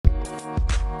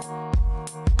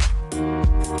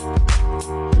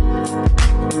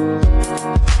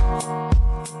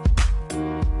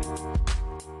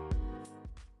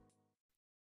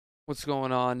What's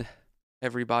going on,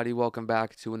 everybody? Welcome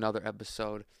back to another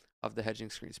episode of the Hedging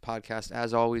Screens podcast.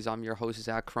 As always, I'm your host,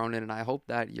 Zach Cronin, and I hope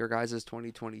that your guys'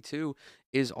 2022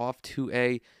 is off to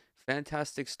a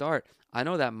fantastic start. I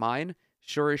know that mine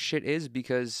sure as shit is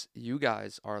because you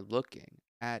guys are looking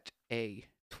at a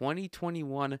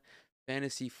 2021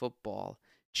 fantasy football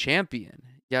champion.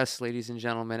 Yes, ladies and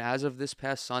gentlemen, as of this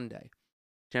past Sunday,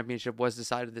 championship was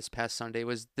decided this past Sunday. It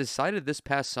was decided this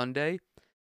past Sunday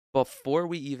before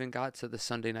we even got to the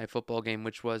Sunday night football game,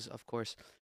 which was, of course,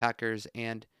 Packers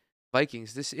and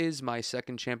Vikings. This is my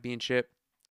second championship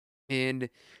in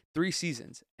 3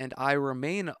 seasons, and I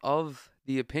remain of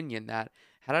the opinion that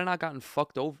had I not gotten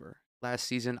fucked over last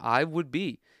season, I would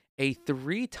be a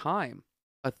three-time,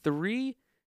 a three,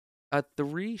 a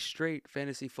three straight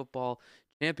fantasy football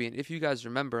champion. If you guys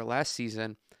remember, last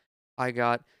season I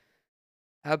got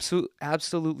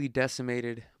absolutely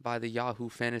decimated by the Yahoo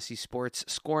Fantasy Sports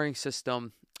scoring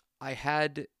system. I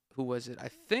had who was it?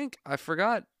 I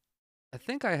forgot. I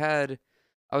think I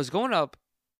was going up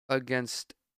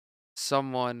against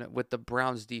someone with the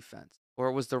Browns defense or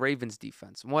it was the Ravens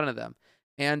defense, one of them.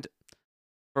 And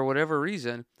for whatever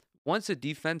reason, once a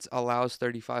defense allows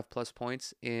 35 plus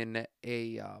points in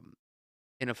a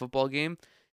football game,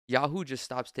 Yahoo just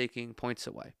stops taking points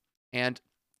away. And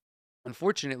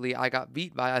unfortunately, I got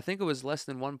beat by, I think it was less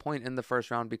than 1 point in the first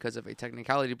round because of a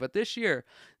technicality. But this year,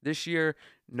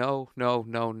 no, no,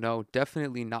 no, no,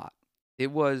 definitely not.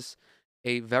 It was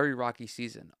a very rocky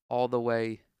season all the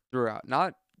way throughout.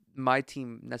 Not my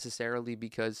team necessarily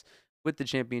because with the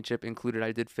championship included,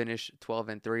 I did finish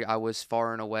 12-3. I was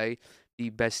far and away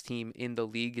the best team in the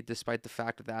league, despite the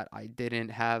fact that I didn't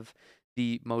have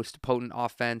the most potent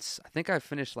offense. I think I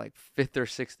finished like fifth or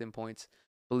sixth in points,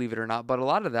 believe it or not. But a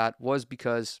lot of that was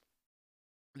because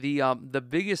the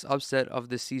biggest upset of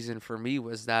the season for me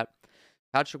was that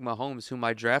Patrick Mahomes, whom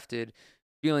I drafted,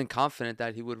 feeling confident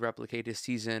that he would replicate his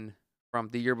season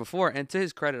from the year before. And to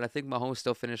his credit, I think Mahomes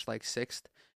still finished like sixth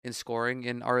in scoring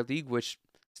in our league, which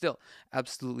still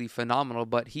absolutely phenomenal.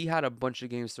 But he had a bunch of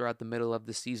games throughout the middle of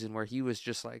the season where he was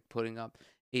just like putting up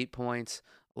 8 points,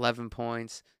 11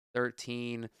 points,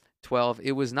 13, 12.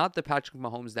 It was not the Patrick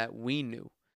Mahomes that we knew.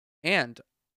 And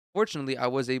fortunately, I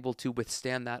was able to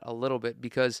withstand that a little bit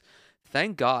because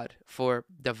thank God for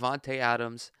Devontae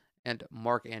Adams and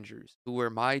Mark Andrews, who were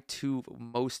my two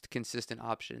most consistent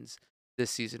options this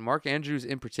season. Mark Andrews,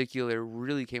 in particular,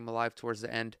 really came alive towards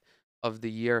the end of the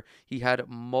year. He had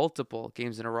multiple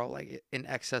games in a row, like in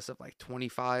excess of like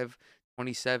 25,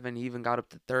 27. He even got up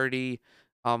to 30.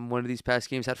 One of these past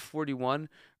games had 41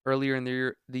 earlier in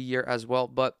the year as well.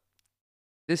 But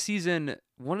this season,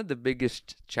 one of the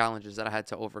biggest challenges that I had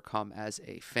to overcome as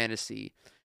a fantasy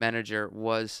manager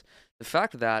was the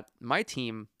fact that my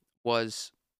team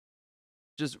was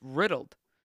just riddled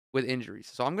with injuries.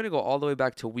 So I'm going to go all the way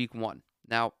back to week 1.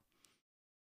 Now,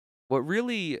 what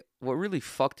really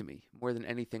fucked me more than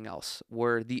anything else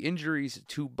were the injuries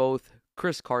to both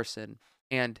Chris Carson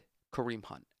and Kareem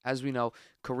Hunt. As we know,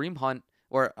 Kareem Hunt,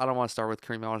 or I don't want to start with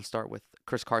Kareem, I want to start with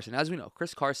Chris Carson. As we know,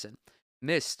 Chris Carson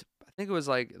missed, I think it was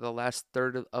like the last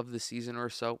third of the season or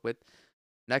so with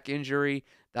neck injury.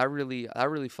 That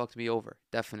really fucked me over,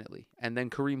 definitely. And then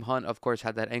Kareem Hunt, of course,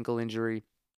 had that ankle injury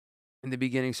in the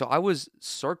beginning. So I was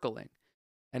circling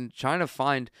and trying to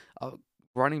find a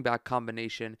running back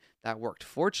combination that worked.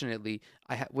 Fortunately,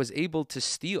 I was able to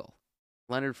steal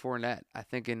Leonard Fournette, I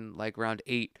think in like round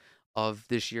 8 of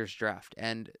this year's draft.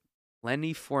 And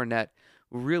Lenny Fournette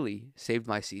really saved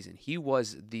my season. He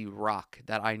was the rock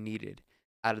that I needed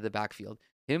out of the backfield.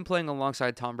 Him playing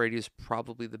alongside Tom Brady is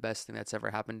probably the best thing that's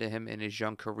ever happened to him in his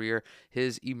young career.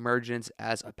 His emergence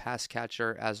as a pass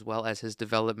catcher, as well as his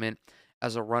development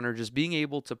as a runner, just being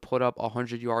able to put up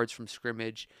 100 yards from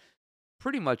scrimmage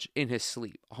pretty much in his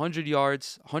sleep. 100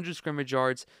 yards, 100 scrimmage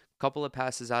yards, couple of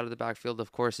passes out of the backfield,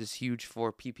 of course, is huge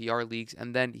for PPR leagues.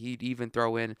 And then he'd even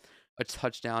throw in a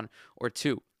touchdown or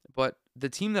two. But the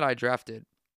team that I drafted,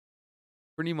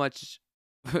 pretty much,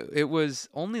 it was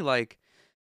only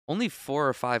 4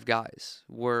 or 5 guys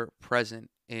were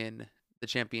present in the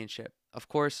championship. Of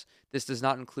course, this does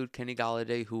not include Kenny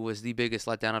Galladay, who was the biggest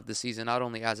letdown of the season, not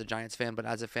only as a Giants fan, but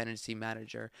as a fantasy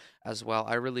manager as well.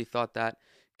 I really thought that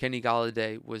Kenny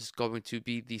Galladay was going to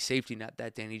be the safety net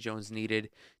that Danny Jones needed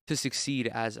to succeed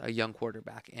as a young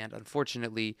quarterback. And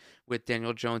unfortunately, with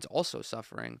Daniel Jones also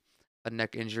suffering a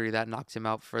neck injury that knocked him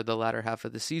out for the latter half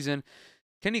of the season,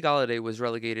 Kenny Galladay was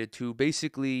relegated to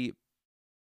basically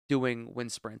doing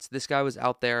wind sprints. This guy was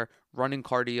out there running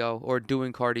cardio or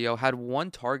doing cardio, had one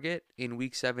target in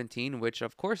week 17, which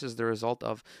of course is the result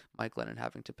of Mike Lennon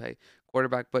having to pay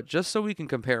quarterback. But just so we can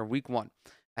compare week 1,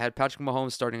 I had Patrick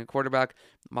Mahomes starting at quarterback.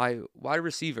 My wide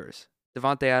receivers,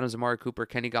 Devontae Adams, Amari Cooper,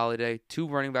 Kenny Galladay. Two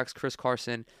running backs, Chris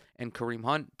Carson and Kareem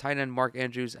Hunt. Tight end, Mark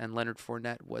Andrews and Leonard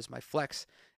Fournette was my flex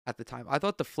at the time. I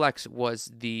thought the flex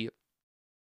was the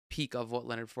peak of what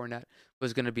Leonard Fournette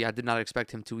was going to be. I did not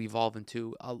expect him to evolve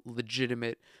into a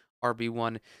legitimate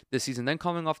RB1 this season. Then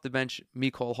coming off the bench,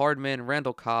 Mecole Hardman,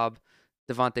 Randall Cobb,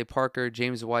 Devontae Parker,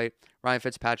 James White, Ryan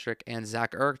Fitzpatrick, and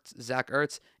Zach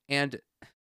Ertz. And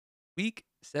week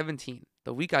 17,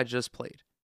 the week I just played,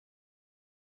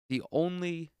 the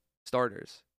only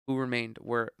starters who remained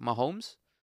were Mahomes,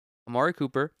 Amari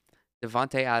Cooper,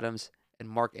 Devontae Adams, and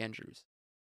Mark Andrews.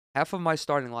 Half of my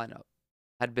starting lineup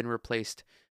had been replaced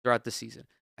throughout the season.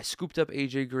 I scooped up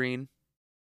AJ Green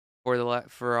for the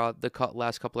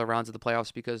last couple of rounds of the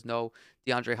playoffs because no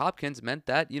DeAndre Hopkins meant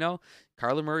that,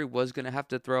 Kyler Murray was going to have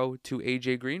to throw to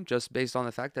AJ Green just based on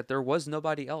the fact that there was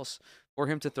nobody else for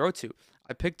him to throw to.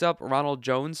 I picked up Ronald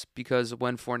Jones because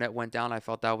when Fournette went down, I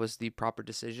felt that was the proper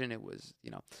decision. It was,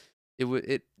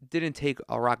 it didn't take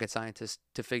a rocket scientist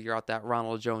to figure out that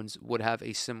Ronald Jones would have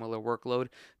a similar workload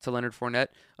to Leonard Fournette,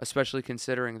 especially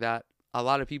considering that a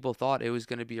lot of people thought it was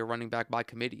going to be a running back by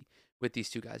committee with these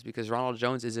two guys because Ronald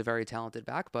Jones is a very talented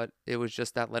back, but it was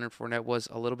just that Leonard Fournette was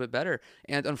a little bit better.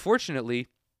 And unfortunately,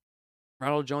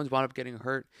 Ronald Jones wound up getting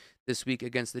hurt this week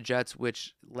against the Jets,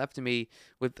 which left me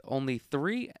with only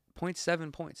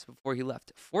 3.7 points before he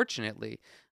left. Fortunately,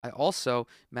 I also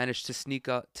managed to sneak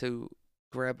up to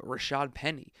grab Rashad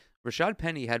Penny. Rashad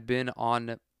Penny had been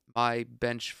on my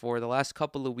bench for the last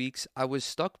couple of weeks. I was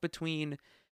stuck between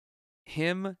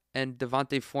him and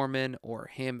Devontae Foreman or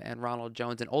him and Ronald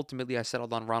Jones, and ultimately I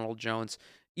settled on Ronald Jones.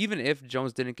 Even if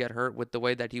Jones didn't get hurt with the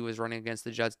way that he was running against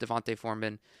the Jets, Devontae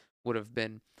Foreman would have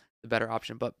been the better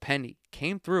option. But Penny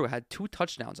came through, had 2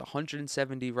 touchdowns,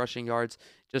 170 rushing yards,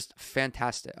 just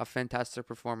fantastic. A fantastic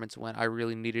performance when I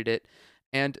really needed it.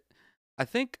 And I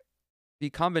think the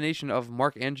combination of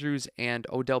Mark Andrews and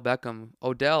Odell Beckham,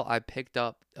 Odell I picked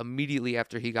up immediately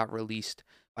after he got released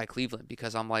by Cleveland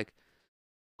because I'm like,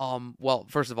 well,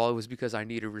 first of all, it was because I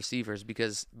needed receivers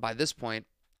because by this point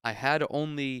I had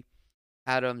only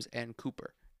Adams and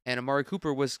Cooper. And Amari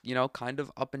Cooper was, kind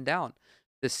of up and down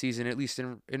this season, at least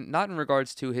in not in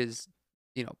regards to his,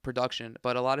 production,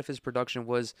 but a lot of his production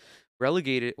was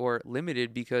relegated or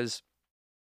limited because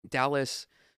Dallas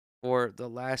for the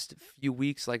last few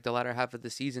weeks, like the latter half of the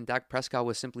season, Dak Prescott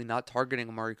was simply not targeting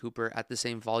Amari Cooper at the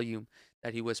same volume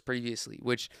that he was previously,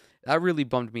 which that really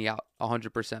bummed me out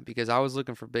 100% because I was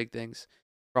looking for big things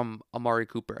from Amari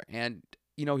Cooper. And,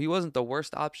 he wasn't the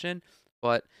worst option,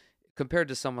 but compared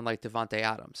to someone like Devontae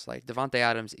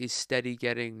Adams is steady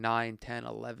getting 9, 10,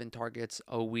 11 targets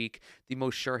a week, the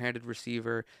most sure-handed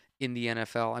receiver in the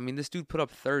NFL. I mean, this dude put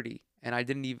up 30 and I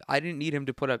didn't need him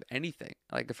to put up anything.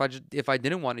 Like if I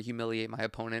didn't want to humiliate my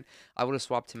opponent, I would have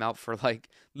swapped him out for like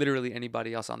literally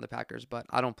anybody else on the Packers, but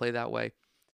I don't play that way.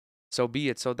 So be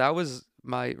it. So that was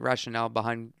my rationale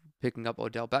behind picking up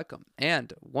Odell Beckham.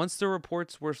 And once the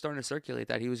reports were starting to circulate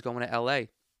that he was going to LA,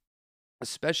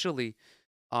 especially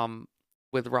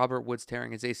with Robert Woods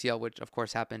tearing his ACL, which of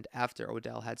course happened after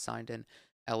Odell had signed in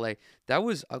LA, that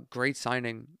was a great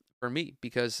signing for me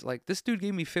because like this dude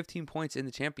gave me 15 points in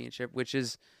the championship, which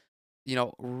is,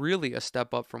 really a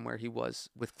step up from where he was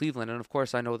with Cleveland. And of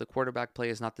course, I know the quarterback play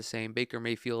is not the same. Baker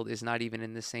Mayfield is not even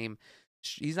in the same,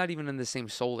 he's not even in the same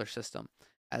solar system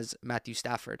as Matthew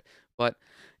Stafford. But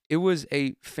it was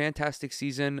a fantastic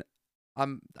season.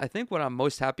 I think what I'm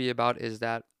most happy about is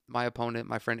that my opponent,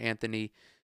 my friend Anthony,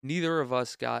 neither of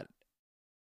us got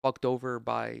fucked over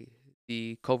by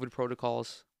the COVID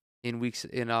protocols in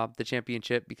the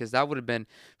championship because that would have been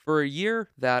for a year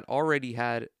that already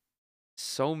had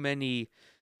so many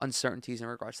uncertainties in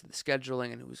regards to the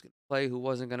scheduling and who was going to play, who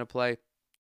wasn't going to play.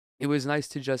 It was nice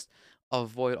to just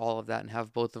avoid all of that and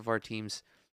have both of our teams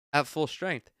at full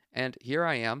strength. And here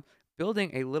I am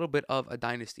building a little bit of a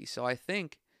dynasty. So I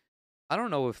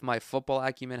don't know if my football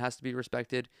acumen has to be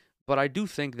respected, but I do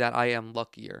think that I am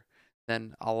luckier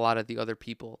than a lot of the other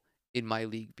people in my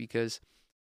league because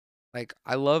like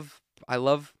I love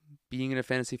being in a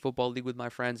fantasy football league with my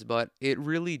friends, but it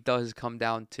really does come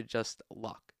down to just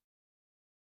luck.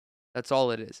 That's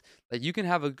all it is. Like you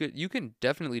can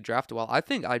definitely draft well. I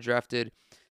think I drafted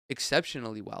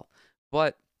exceptionally well,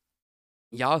 but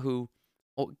Yahoo,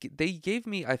 they gave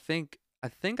me I think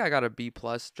I got a B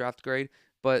plus draft grade,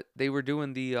 but they were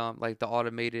doing the like the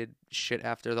automated shit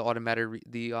after the automatic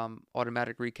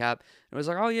recap. And it was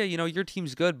like, oh yeah, your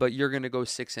team's good, but you're gonna go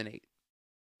 6-8.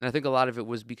 And I think a lot of it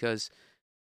was because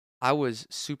I was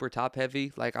super top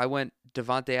heavy. Like I went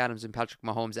Devontae Adams and Patrick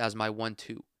Mahomes as my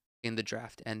 1-2 in the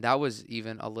draft, and that was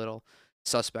even a little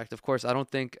suspect. Of course, I don't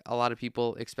think a lot of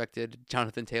people expected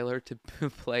Jonathan Taylor to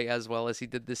play as well as he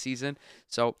did this season.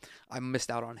 So I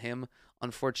missed out on him,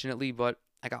 unfortunately. But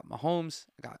I got Mahomes,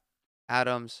 I got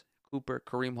Adams, Cooper,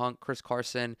 Kareem Hunt, Chris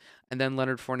Carson, and then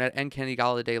Leonard Fournette and Kenny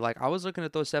Galladay. Like I was looking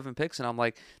at those 7 picks and I'm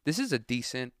like, this is a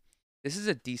decent, this is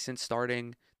a decent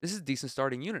starting. This is a decent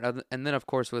starting unit. And then, of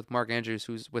course, with Mark Andrews,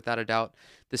 who's without a doubt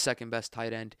the second best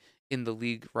tight end in the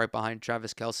league right behind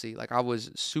Travis Kelce. Like I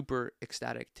was super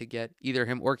ecstatic to get either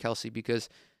him or Kelce because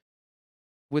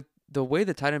with the way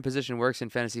the tight end position works in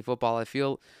fantasy football, I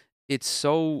feel it's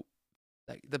so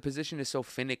like the position is so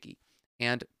finicky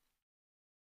and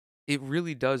it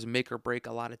really does make or break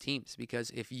a lot of teams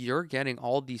because if you're getting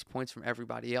all these points from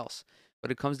everybody else,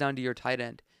 but it comes down to your tight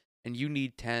end and you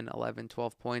need 10, 11,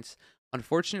 12 points,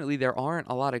 unfortunately, there aren't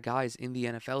a lot of guys in the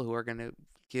NFL who are going to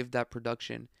give that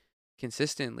production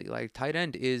consistently. Like tight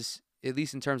end is, at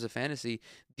least in terms of fantasy,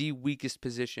 the weakest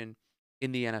position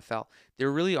in the NFL.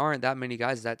 There really aren't that many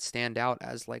guys that stand out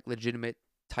as like legitimate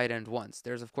tight end ones.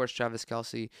 There's of course Travis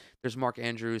Kelce, there's Mark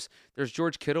Andrews, there's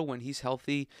George Kittle when he's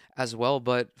healthy as well.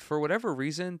 But for whatever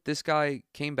reason, this guy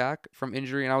came back from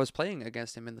injury, and I was playing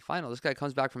against him in the final. This guy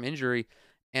comes back from injury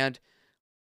and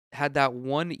had that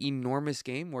one enormous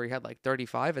game where he had like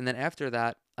 35, and then after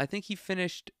that, I think he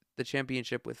finished the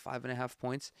championship with 5.5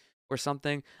 points or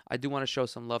something. I do want to show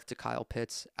some love to Kyle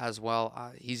Pitts as well.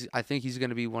 I think he's going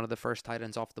to be one of the first tight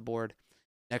ends off the board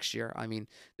next year. I mean,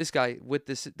 this guy with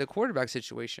the quarterback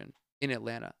situation in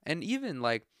Atlanta, and even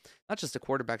like not just the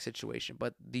quarterback situation,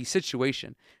 but the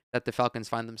situation that the Falcons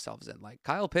find themselves in. Like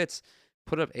Kyle Pitts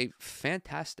put up a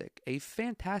fantastic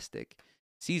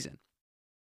season,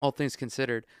 all things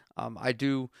considered. I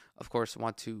do, of course,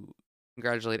 want to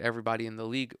congratulate everybody in the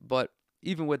league, but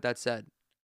even with that said,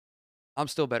 I'm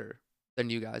still better than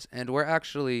you guys, and we're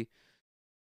actually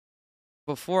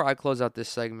before I close out this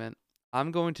segment,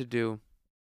 I'm going to do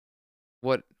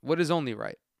what is only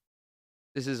right.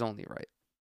 This is only right.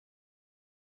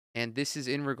 And this is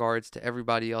in regards to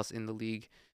everybody else in the league.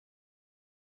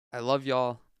 I love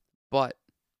y'all, but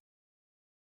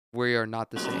we are not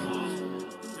the same.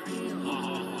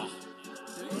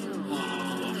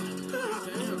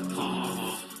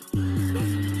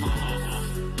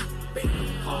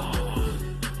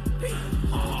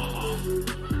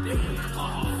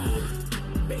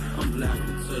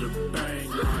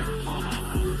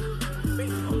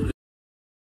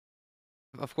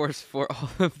 Of course, for all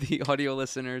of the audio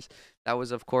listeners, that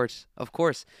was of course,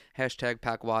 hashtag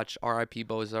PackWatch, RIP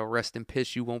Bozo, rest in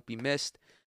piss, you won't be missed.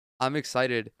 I'm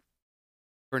excited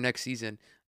for next season.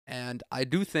 And I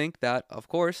do think that, of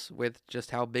course, with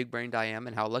just how big brained I am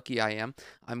and how lucky I am,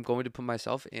 I'm going to put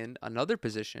myself in another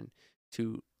position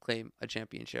to claim a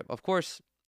championship. Of course,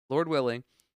 Lord willing,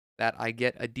 that I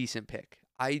get a decent pick.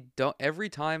 I don't, every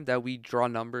time that we draw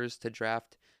numbers to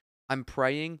draft, I'm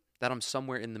praying that I'm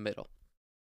somewhere in the middle.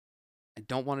 I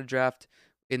don't want to draft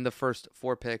in the first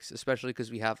 4 picks, especially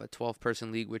because we have a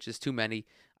 12-person league, which is too many.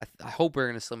 I hope we're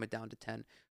going to slim it down to 10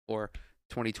 for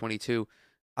 2022.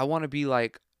 I want to be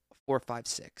like 4, 5,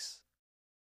 6,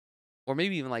 or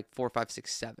maybe even like 4, 5,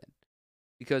 6, 7,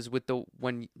 because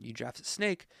when you draft a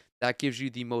snake, that gives you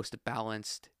the most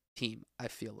balanced team. I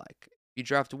feel like if you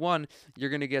draft one, you're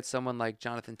going to get someone like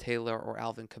Jonathan Taylor or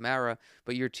Alvin Kamara,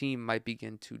 but your team might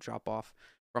begin to drop off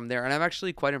from there. And I'm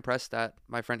actually quite impressed that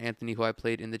my friend Anthony, who I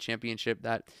played in the championship,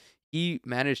 that he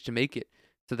managed to make it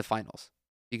to the finals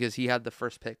because he had the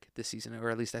first pick this season, or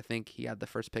at least I think he had the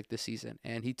first pick this season.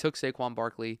 And he took Saquon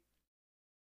Barkley.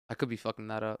 I could be fucking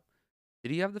that up.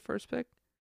 Did he have the first pick?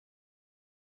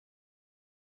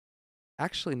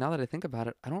 Actually, now that I think about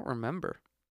it, I don't remember.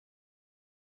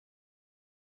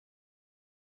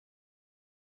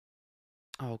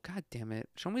 Oh, god damn it.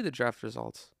 Show me the draft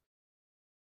results.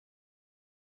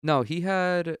 No, he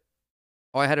had.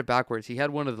 Oh, I had it backwards. He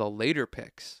had one of the later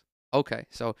picks. Okay,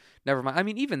 so never mind. I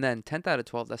mean, even then, 10th out of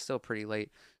 12, that's still pretty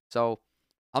late. So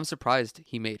I'm surprised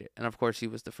he made it. And of course, he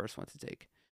was the first one to take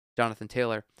Jonathan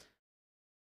Taylor.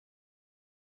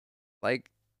 Like,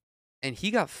 and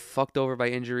he got fucked over by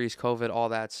injuries, COVID, all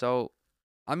that. So,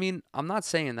 I mean, I'm not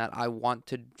saying that I want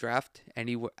to draft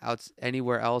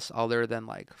anywhere else other than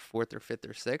like 4th or 5th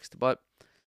or 6th, but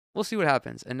we'll see what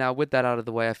happens. And now with that out of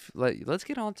the way, let's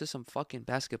get on to some fucking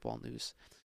basketball news,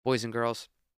 boys and girls.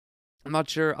 I'm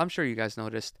sure you guys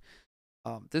noticed.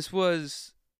 This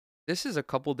is a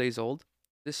couple days old,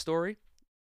 this story,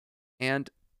 and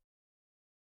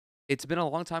it's been a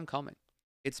long time coming.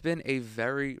 It's been a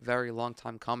very, very long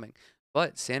time coming.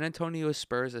 But San Antonio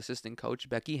Spurs assistant coach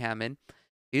Becky Hammon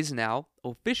is now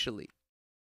officially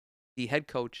the head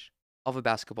coach of a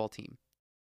basketball team.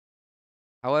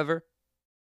 However,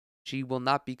 She will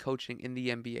not be coaching in the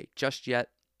NBA just yet.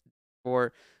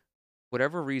 For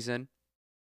whatever reason,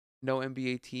 no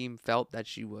NBA team felt that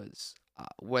she was,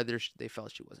 whether they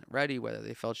felt she wasn't ready, whether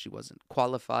they felt she wasn't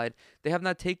qualified. They have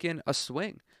not taken a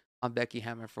swing on Becky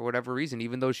Hammon for whatever reason,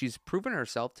 even though she's proven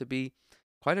herself to be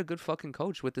quite a good fucking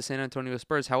coach with the San Antonio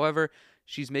Spurs. However,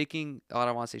 she's making, I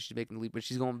don't want to say she's making the leap, but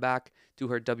she's going back to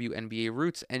her WNBA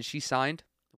roots, and she signed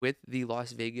with the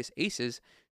Las Vegas Aces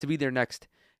to be their next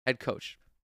head coach.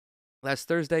 Last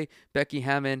Thursday, Becky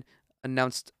Hammon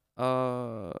announced,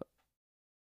 okay,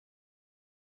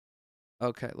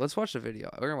 let's watch the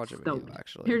video. We're going to watch a video,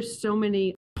 actually. There's so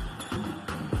many.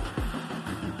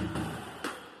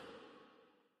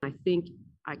 I think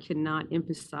I cannot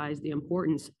emphasize the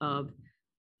importance of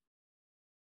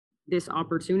this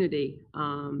opportunity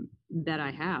that I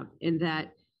have, and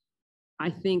that I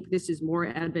think this is more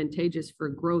advantageous for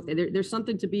growth. There's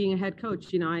something to being a head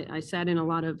coach. You know, I sat in a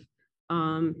lot of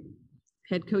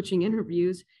head coaching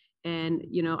interviews, and,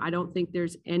 you know, I don't think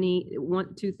there's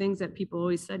two things that people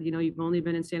always said, you know, you've only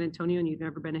been in San Antonio and you've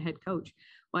never been a head coach.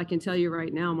 Well, I can tell you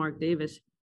right now, Mark Davis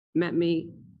met me,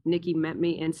 Nikki met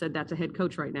me and said, that's a head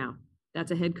coach right now.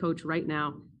 That's a head coach right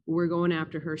now. We're going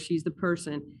after her. She's the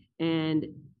person. And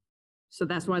so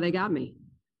that's why they got me.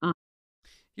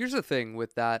 Here's the thing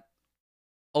with that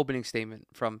opening statement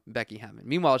from Becky Hammon.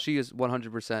 Meanwhile, she is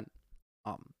 100%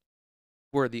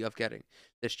 worthy of getting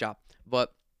this job.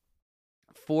 But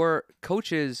for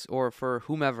coaches or for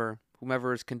whomever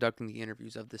is conducting the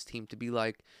interviews of this team to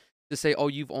say, oh,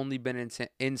 you've only been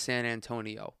in San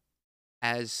Antonio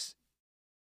as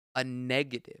a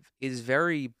negative is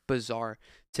very bizarre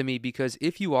to me, because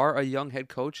if you are a young head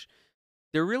coach,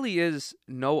 there really is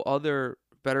no other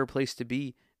better place to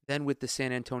be than with the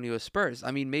San Antonio Spurs.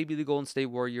 I mean, maybe the Golden State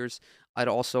Warriors, I'd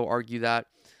also argue that,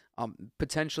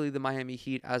 potentially the Miami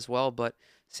Heat as well, but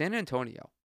San Antonio,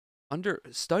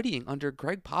 studying under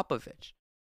Greg Popovich,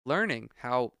 learning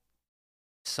how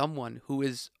someone who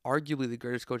is arguably the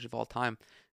greatest coach of all time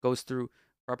goes through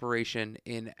preparation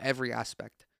in every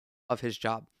aspect of his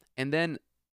job. And then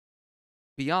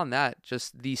beyond that,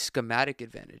 just the schematic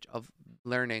advantage of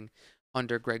learning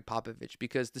under Greg Popovich,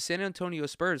 because the San Antonio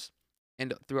Spurs,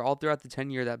 and throughout the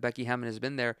tenure that Becky Hammon has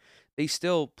been there, they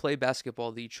still play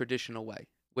basketball the traditional way,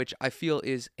 which I feel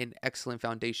is an excellent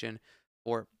foundation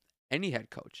for any head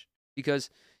coach, because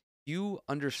you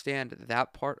understand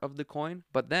that part of the coin,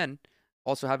 but then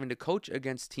also having to coach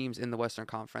against teams in the Western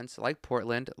Conference like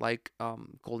Portland, like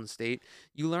Golden State,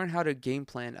 you learn how to game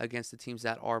plan against the teams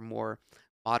that are more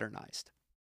modernized.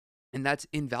 And that's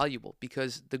invaluable,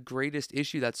 because the greatest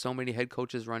issue that so many head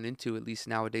coaches run into, at least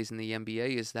nowadays in the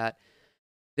NBA, is that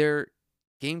their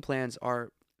game plans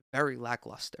are very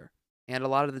lackluster. And a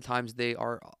lot of the times they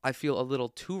are, I feel, a little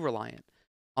too reliant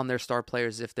on their star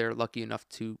players if they're lucky enough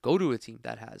to go to a team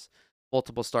that has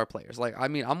multiple star players. Like, I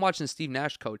mean, I'm watching Steve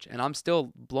Nash coach, and I'm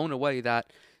still blown away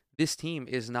that this team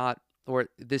is not, or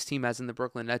this team as in the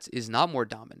Brooklyn Nets, is not more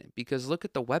dominant, because look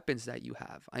at the weapons that you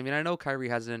have. I mean, I know Kyrie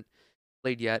hasn't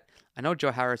played yet. I know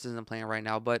Joe Harris isn't playing right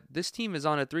now, but this team is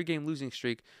on a 3-game losing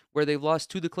streak where they've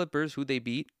lost to the Clippers, who they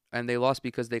beat, and they lost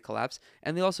because they collapsed,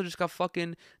 and they also just got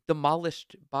fucking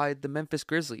demolished by the Memphis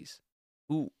Grizzlies,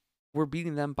 who were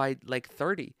beating them by like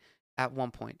 30 at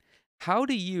one point. How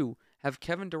do you have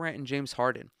Kevin Durant and James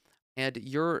Harden, and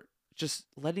you're just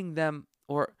letting them,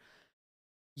 or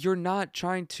you're not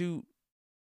trying to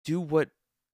do what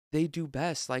they do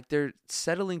best? Like, they're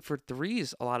settling for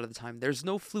threes a lot of the time. There's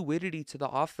no fluidity to the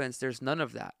offense. There's none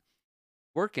of that.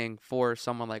 Working for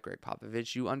someone like Greg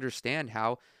Popovich, you understand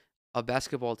how a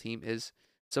basketball team is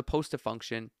supposed to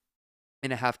function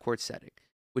in a half-court setting,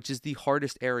 which is the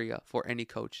hardest area for any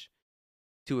coach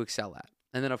to excel at.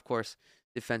 And then, of course,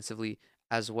 defensively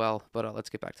as well. But let's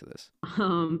get back to this.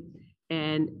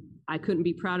 And I couldn't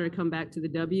be prouder to come back to the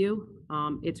W.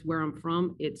 It's where I'm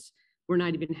from. We're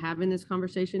not even having this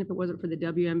conversation if it wasn't for the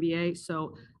WNBA.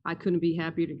 So I couldn't be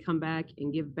happier to come back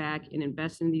and give back and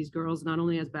invest in these girls, not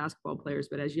only as basketball players,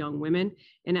 but as young women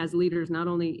and as leaders, not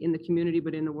only in the community,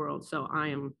 but in the world. So I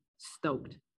am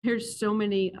stoked. There's so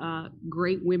many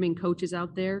great women coaches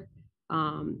out there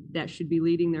that should be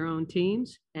leading their own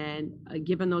teams and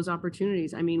given those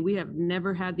opportunities. I mean, we have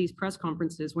never had these press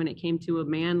conferences when it came to a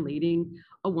man leading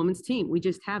a woman's team. We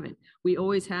just haven't. We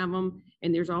always have them.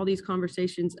 And there's all these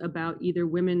conversations about either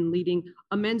women leading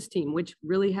a men's team, which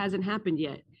really hasn't happened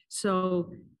yet.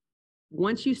 So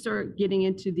once you start getting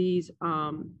into these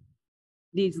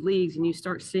leagues and you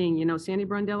start seeing, you know, Sandy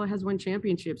Brandella has won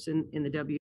championships in the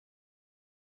W.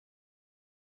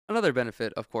 Another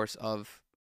benefit, of course, of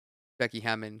Becky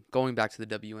Hammon going back to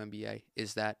the WNBA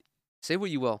is that, say what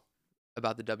you will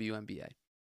about the WNBA,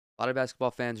 A lot of basketball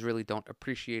fans really don't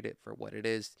appreciate it for what it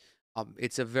is.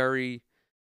 It's a very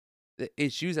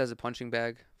it's used as a punching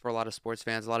bag for a lot of sports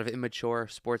fans, a lot of immature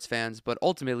sports fans, but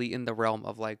ultimately in the realm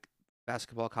of like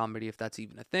basketball comedy, if that's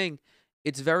even a thing,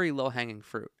 it's very low hanging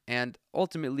fruit. And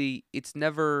ultimately, it's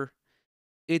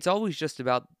always just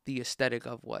about the aesthetic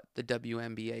of what the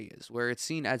WNBA is, where it's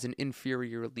seen as an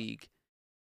inferior league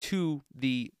to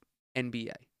the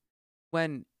NBA.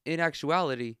 When in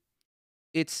actuality,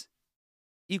 it's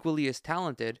equally as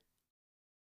talented.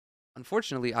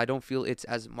 Unfortunately, I don't feel it's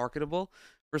as marketable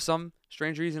for some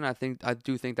strange reason. I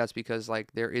do think that's because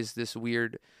like there is this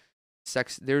weird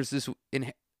there's this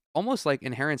almost like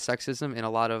inherent sexism in a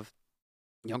lot of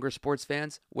younger sports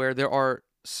fans where there are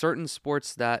certain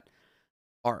sports that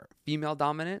are female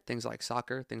dominant, things like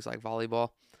soccer, things like volleyball,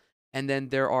 and then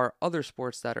there are other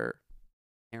sports that are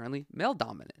inherently male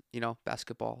dominant,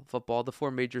 basketball, football, the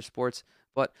four major sports.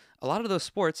 But a lot of those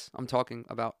sports, I'm talking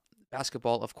about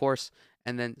basketball, of course,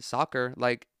 and then soccer,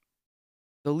 like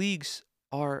the leagues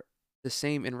are the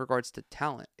same in regards to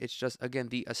talent. It's just, again,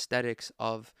 the aesthetics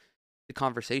of the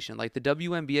conversation. Like the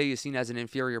WNBA is seen as an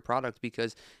inferior product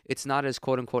because it's not as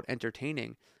quote unquote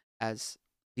entertaining as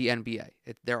the NBA.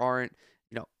 There aren't,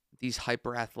 these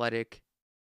hyper athletic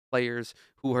players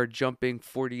who are jumping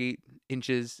 48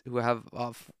 inches, who have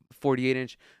a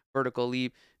 48-inch vertical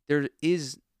leap. There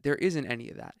isn't any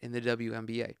of that in the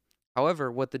WNBA.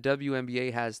 However, what the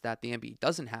WNBA has that the NBA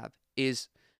doesn't have is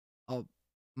a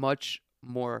much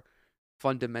more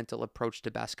fundamental approach to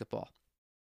basketball.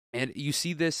 And you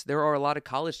see this, there are a lot of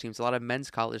college teams, a lot of men's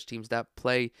college teams that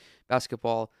play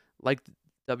basketball like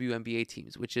WNBA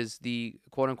teams, which is the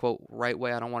quote unquote right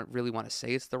way. I don't really want to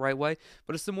say it's the right way,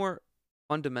 but it's the more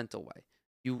fundamental way.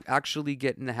 You actually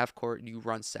get in the half court and you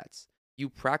run sets. You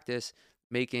practice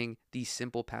making these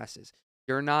simple passes.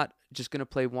 You're not just going to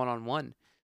play one on one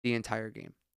the entire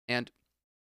game. And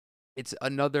it's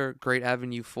another great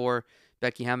avenue for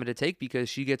Becky Hammon to take because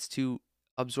she gets to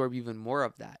absorb even more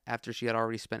of that after she had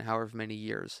already spent however many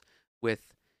years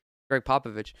with Greg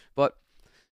Popovich. But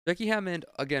Becky Hammond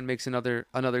again makes another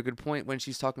good point when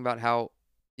she's talking about how,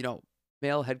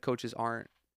 male head coaches aren't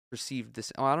perceived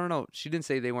this. Oh, I don't know. She didn't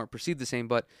say they weren't perceived the same,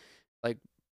 but like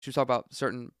she was talking about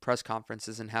certain press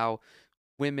conferences and how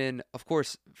women, of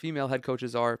course, female head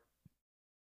coaches are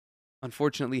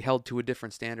unfortunately held to a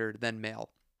different standard than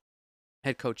male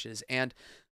head coaches. And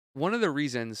one of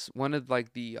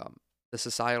like the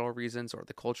societal reasons or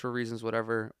the cultural reasons,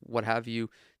 whatever, what have you,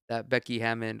 that Becky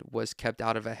Hammond was kept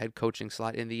out of a head coaching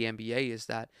slot in the NBA is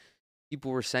that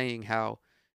people were saying how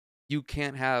you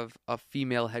can't have a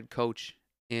female head coach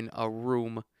in a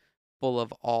room full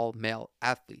of all male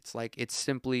athletes. Like it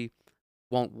simply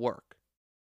won't work.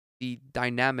 The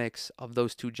dynamics of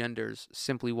those two genders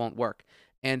simply won't work.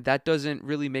 And that doesn't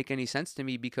really make any sense to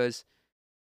me because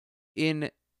in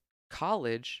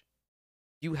college,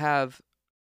 you have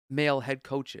male head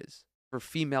coaches for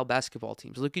female basketball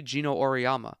teams. Look at Gino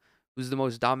Auriemma, who's the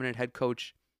most dominant head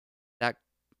coach that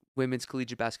women's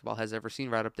collegiate basketball has ever seen,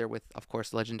 right up there with, of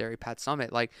course, legendary Pat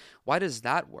Summitt. Like, why does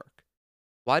that work?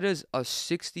 Why does a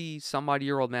 60 some odd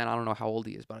year old man, I don't know how old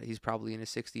he is, but he's probably in his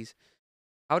 60s,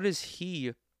 how does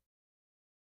he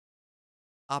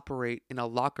operate in a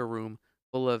locker room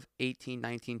full of 18,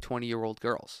 19, 20-year-old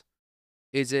girls?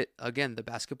 Is it, again, the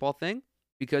basketball thing?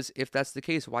 Because if that's the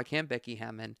case, why can't Becky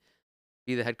Hammon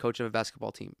be the head coach of a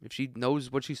basketball team? If she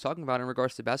knows what she's talking about in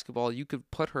regards to basketball, you could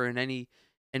put her in any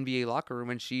NBA locker room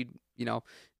and she'd,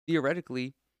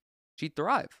 theoretically, she'd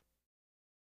thrive.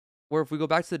 Or if we go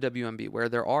back to the WNBA where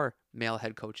there are male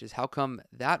head coaches, how come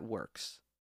that works?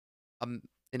 An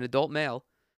adult male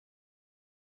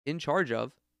in charge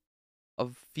of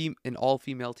an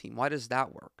all-female team. Why does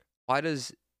that work? Why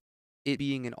does it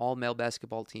being an all-male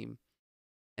basketball team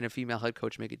and a female head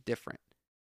coach make it different?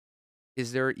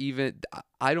 Is there even?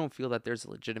 I don't feel that there's a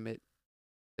legitimate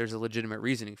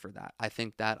reasoning for that.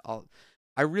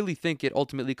 I really think it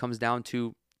ultimately comes down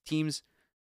to teams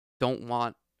don't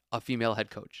want a female head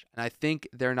coach, and I think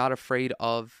they're not afraid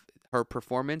of her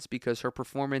performance because her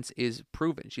performance is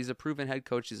proven. She's a proven head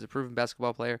coach. She's a proven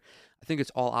basketball player. I think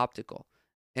it's all optical,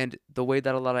 and the way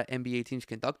that a lot of NBA teams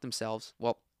conduct themselves,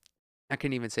 well, I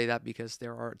can't even say that because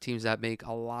there are teams that make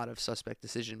a lot of suspect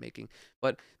decision making,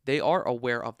 but they are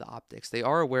aware of the optics. They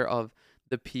are aware of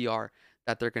the PR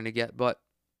that they're going to get, but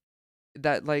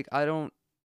that like I don't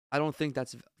think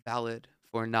that's valid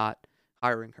for not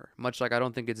hiring her. Much like I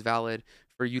don't think it's valid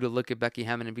for you to look at Becky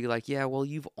Hammon and be like, "Yeah, well,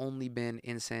 you've only been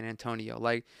in San Antonio."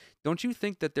 Like, don't you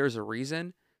think that there's a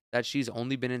reason that she's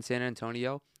only been in San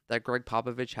Antonio, that Greg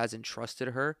Popovich has entrusted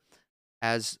her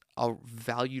as a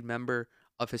valued member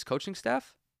of his coaching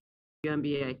staff?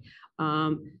 WNBA.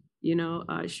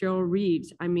 Cheryl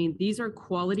Reeves. I mean, these are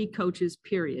quality coaches,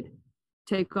 period.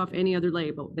 Take off any other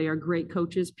label. They are great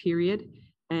coaches, period.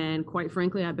 And quite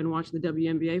frankly, I've been watching the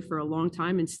WNBA for a long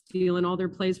time and stealing all their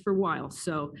plays for a while.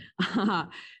 So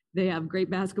they have great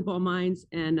basketball minds,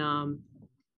 and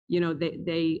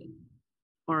they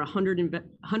are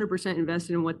 100%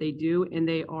 invested in what they do, and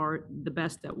they are the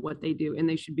best at what they do, and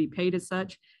they should be paid as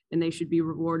such, and they should be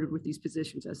rewarded with these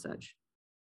positions as such.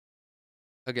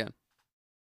 Again,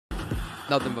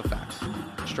 nothing but facts.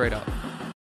 Straight up.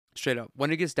 Straight up.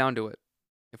 When it gets down to it,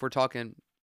 if we're talking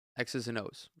X's and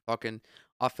O's, we're talking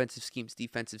offensive schemes,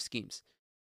 defensive schemes,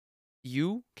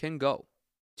 you can go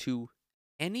to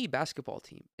any basketball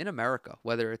team in America,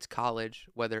 whether it's college,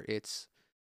 whether it's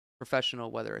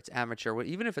professional, whether it's amateur,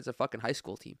 even if it's a fucking high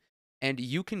school team, and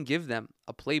you can give them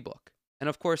a playbook. And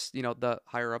of course, the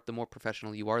higher up, the more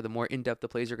professional you are, the more in-depth the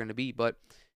plays are going to be. But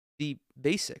the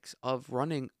basics of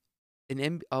running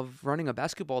a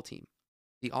basketball team,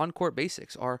 the on-court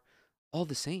basics are all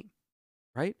the same,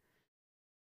 right?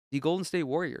 The Golden State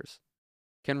Warriors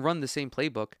can run the same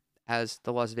playbook as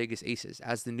the Las Vegas Aces,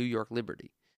 as the New York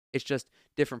Liberty. It's just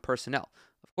different personnel.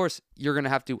 Of course, you're going to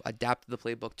have to adapt the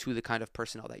playbook to the kind of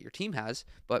personnel that your team has,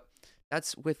 but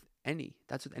that's with any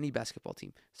basketball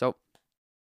team. So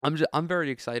I'm very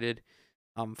excited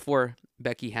for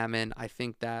Becky Hammon. I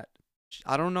think that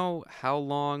I don't know how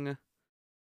long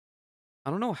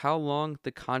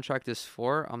the contract is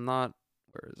for. Where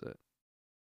is it?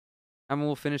 Hammon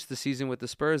will finish the season with the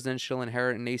Spurs, then she'll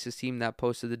inherit an Aces team that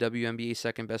posted the WNBA's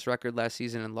second-best record last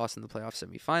season and lost in the playoff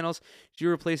semifinals. She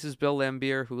replaces Bill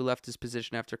Laimbeer, who left his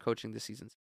position after coaching the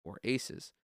season's 4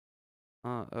 Aces.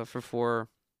 For 4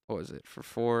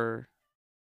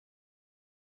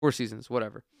 seasons,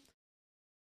 whatever.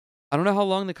 I don't know how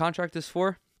long the contract is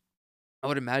for. I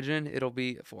would imagine it'll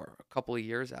be for a couple of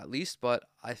years at least, but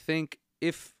I think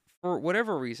if, for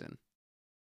whatever reason,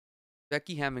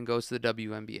 Becky Hammon goes to the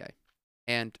WNBA,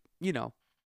 and,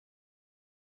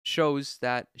 shows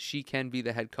that she can be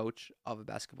the head coach of a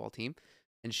basketball team,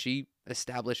 and she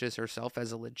establishes herself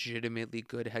as a legitimately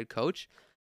good head coach,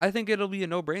 I think it'll be a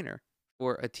no-brainer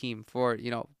for a team, for,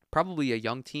 probably a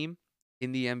young team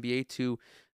in the NBA to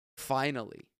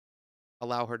finally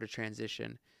allow her to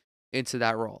transition into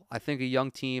that role. I think a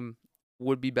young team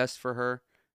would be best for her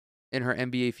in her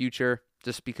NBA future,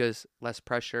 just because less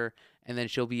pressure, and then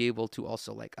she'll be able to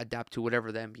also adapt to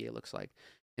whatever the NBA looks like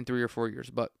in 3 or 4 years.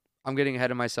 But I'm getting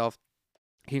ahead of myself.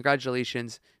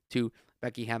 Congratulations to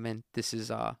Becky Hammon. This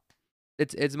is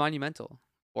it's monumental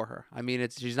for her. I mean,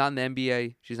 she's not in the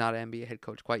NBA. She's not an NBA head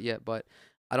coach quite yet, but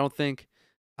I don't think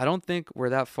we're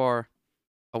that far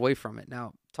away from it.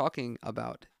 Now, talking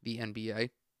about the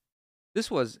NBA, this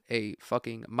was a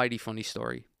fucking mighty funny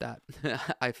story that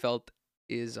I felt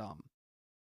is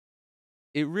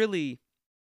it really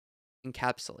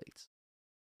encapsulates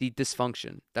the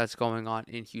dysfunction that's going on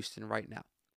in Houston right now.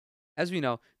 As we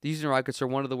know, the Houston Rockets are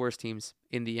one of the worst teams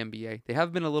in the NBA. They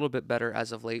have been a little bit better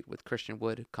as of late with Christian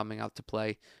Wood coming out to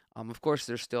play. Of course,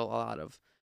 there's still a lot of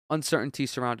uncertainty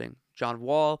surrounding John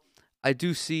Wall. I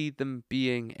do see them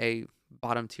being a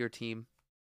bottom tier team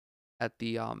at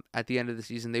the end of the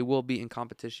season. They will be in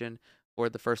competition for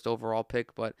the first overall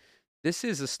pick, but this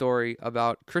is a story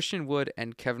about Christian Wood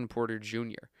and Kevin Porter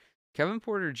Jr. Kevin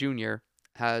Porter Jr.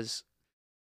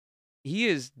 He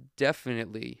is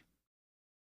definitely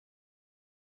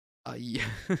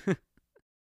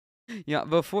yeah.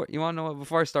 Before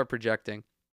I start projecting,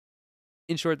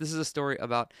 in short, this is a story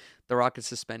about the Rockets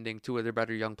suspending 2 of their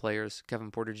better young players,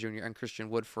 Kevin Porter Jr. and Christian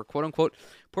Wood, for quote-unquote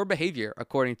poor behavior,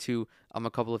 according to a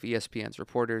couple of ESPN's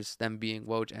reporters, them being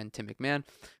Woj and Tim McMahon.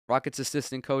 Rockets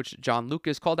assistant coach John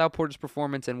Lucas called out Porter's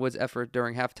performance and Wood's effort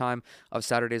during halftime of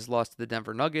Saturday's loss to the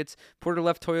Denver Nuggets. Porter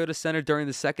left Toyota Center during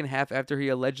the second half after he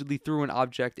allegedly threw an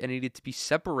object and needed to be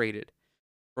separated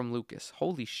from Lucas.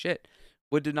 Holy shit.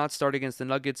 Wood did not start against the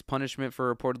Nuggets, punishment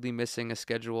for reportedly missing a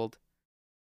scheduled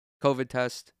COVID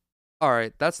test. All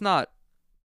right, that's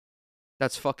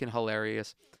fucking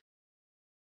hilarious.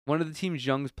 One of the team's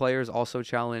young players also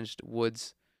challenged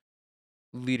Wood's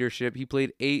leadership. He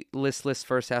played 8 listless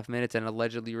first half minutes and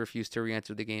allegedly refused to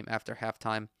re-enter the game after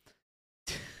halftime.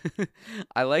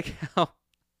 I like how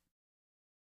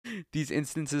these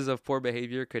instances of poor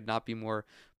behavior could not be more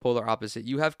polar opposite.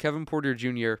 You have Kevin Porter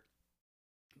Jr.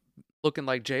 looking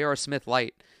like J.R. Smith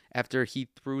light after he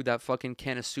threw that fucking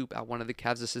can of soup at one of the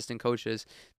Cavs assistant coaches.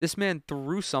 This man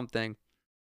threw something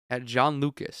at John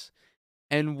Lucas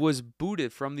and was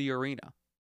booted from the arena.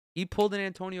 He pulled an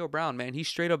Antonio Brown, man. He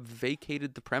straight up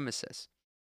vacated the premises.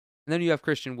 And then you have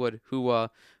Christian Wood, who,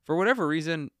 for whatever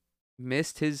reason,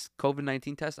 missed his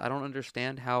COVID-19 test. I don't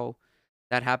understand how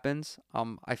that happens.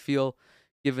 I feel,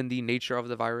 given the nature of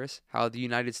the virus, how the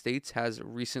United States has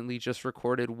recently just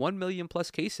recorded 1 million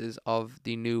plus cases of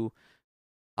the new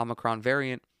Omicron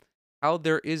variant, how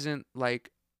there isn't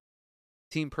like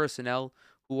team personnel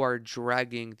who are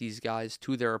dragging these guys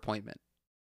to their appointment,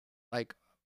 like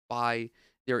by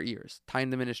their ears, tying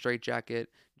them in a straitjacket,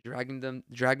 dragging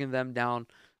them down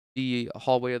the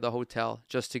hallway of the hotel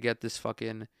just to get this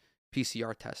fucking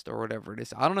PCR test or whatever it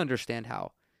is. I don't understand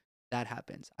how that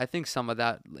happens. I think some of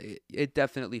that, it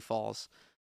definitely falls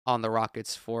on the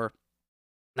Rockets for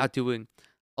not doing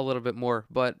a little bit more.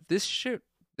 But this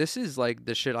is like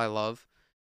the shit I love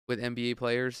with NBA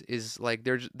players is like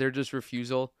they're just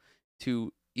refusal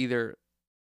to either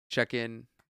check in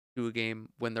to a game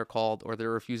when they're called, or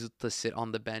their refusal to sit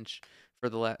on the bench for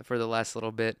the last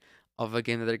little bit of a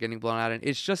game that they're getting blown out in.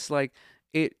 It's just like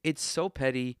it's so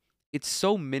petty. It's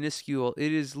so minuscule.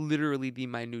 It is literally the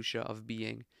minutia of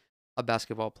being a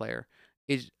basketball player.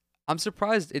 It, I'm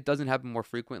surprised it doesn't happen more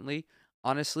frequently,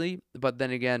 honestly. But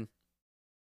then again,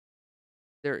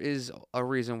 there is a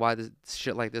reason why this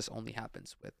shit like this only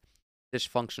happens with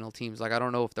dysfunctional teams. Like I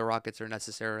don't know if the Rockets are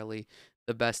necessarily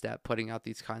the best at putting out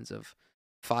these kinds of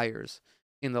fires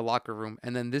in the locker room.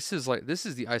 And then this is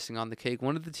the icing on the cake.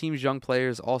 One of the team's young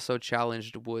players also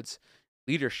challenged Wood's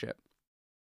leadership.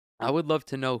 I would love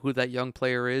to know who that young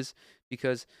player is,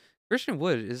 because Christian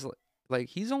Wood is like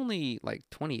he's only like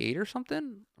 28 or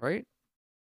something, right?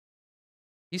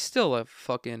 He's still a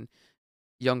fucking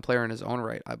young player in his own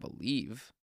right, I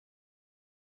believe.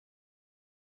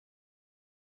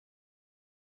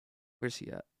 Where's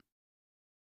he at?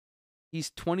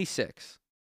 He's 26.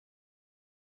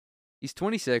 He's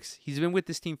 26. He's been with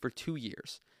this team for 2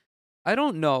 years. I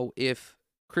don't know if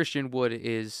Christian Wood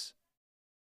is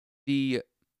the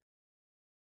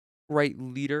right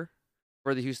leader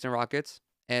for the Houston Rockets.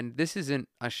 And this isn't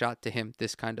a shot to him.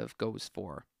 This kind of goes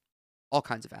for all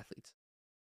kinds of athletes.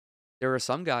 There are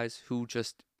some guys who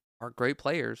just are great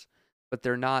players, but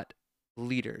they're not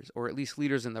leaders, or at least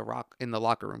leaders in the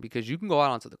locker room, because you can go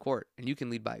out onto the court and you can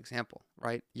lead by example,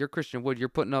 right? You're Christian Wood, you're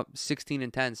putting up 16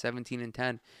 and 10, 17 and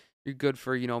 10. You're good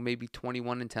for, maybe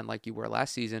 21 and 10 like you were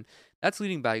last season. That's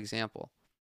leading by example.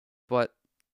 But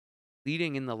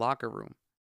leading in the locker room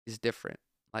is different.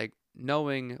 Like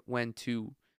knowing when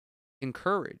to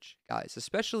encourage guys,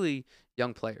 especially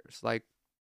young players. Like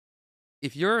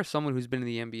if you're someone who's been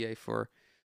in the NBA for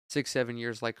 6, 7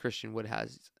 years, like Christian Wood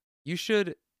has, you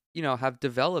should, have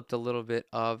developed a little bit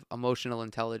of emotional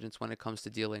intelligence when it comes to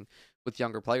dealing with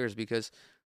younger players. Because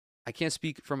I can't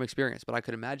speak from experience, but I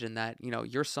could imagine that,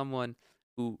 you're someone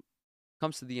who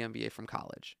comes to the NBA from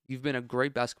college. You've been a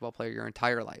great basketball player your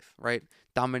entire life, right?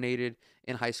 Dominated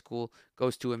in high school,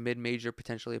 goes to a mid-major,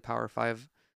 potentially a Power 5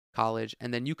 college,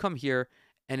 and then you come here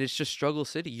and it's just struggle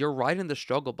city. You're riding the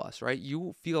struggle bus, right?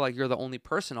 You feel like you're the only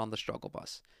person on the struggle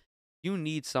bus. You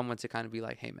need someone to kind of be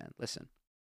like, "Hey man, listen.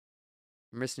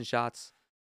 You're missing shots,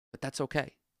 but that's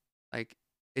okay. Like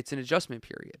it's an adjustment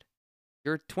period.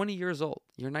 You're 20 years old.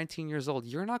 You're 19 years old.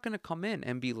 You're not going to come in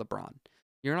and be LeBron.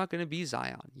 You're not going to be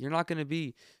Zion. You're not going to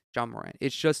be John Morant.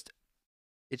 It's just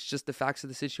the facts of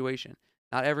the situation.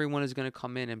 Not everyone is going to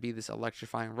come in and be this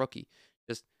electrifying rookie.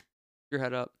 Just keep your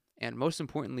head up, and most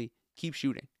importantly, keep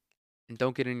shooting and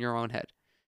don't get in your own head.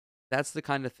 That's the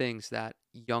kind of things that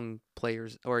young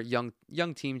players, or young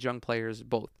teams, young players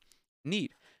both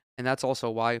need. And that's also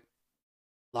why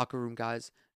locker room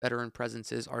guys, veteran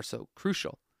presences are so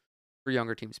crucial for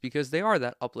younger teams, because they are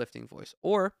that uplifting voice.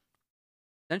 Or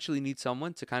essentially need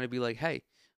someone to kind of be like, "Hey,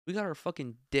 we got our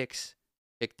fucking dicks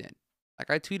kicked in."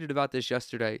 Like I tweeted about this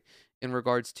yesterday in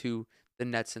regards to the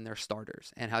Nets and their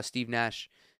starters, and how Steve Nash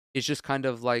is just kind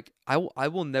of like, I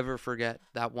will never forget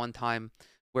that one time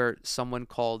where someone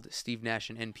called Steve Nash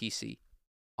an NPC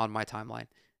on my timeline.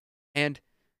 And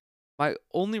my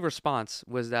only response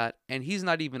was that, and he's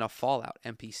not even a Fallout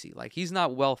NPC. Like he's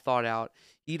not well thought out.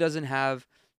 He doesn't have,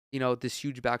 this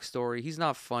huge backstory. He's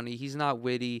not funny. He's not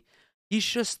witty. He's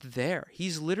just there.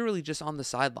 He's literally just on the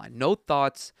sideline. No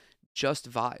thoughts,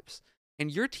 just vibes. And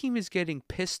your team is getting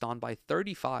pissed on by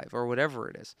 35 or whatever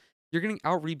it is. You're getting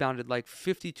out rebounded like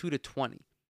 52-20.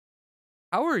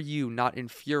 How are you not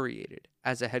infuriated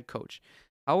as a head coach?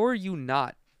 How are you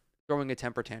not throwing a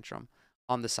temper tantrum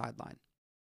on the sideline?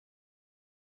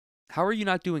 How are you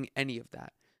not doing any of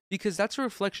that? Because that's a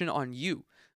reflection on you.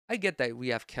 I get that we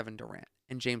have Kevin Durant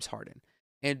and James Harden,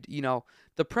 and,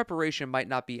 the preparation might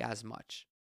not be as much,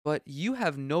 but you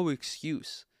have no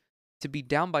excuse to be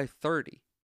down by 30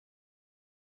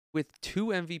 with two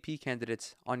MVP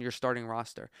candidates on your starting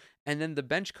roster, and then the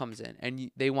bench comes in and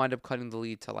they wind up cutting the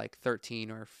lead to like 13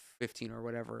 or 15 or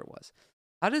whatever it was.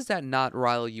 How does that not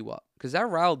rile you up? Because that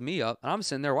riled me up, and I'm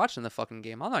sitting there watching the fucking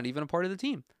game. I'm not even a part of the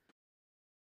team.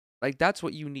 Like, that's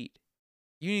what you need.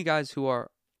 You need guys who are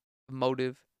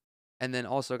emotive, and then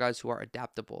also guys who are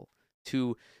adaptable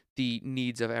to the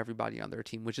needs of everybody on their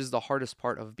team, which is the hardest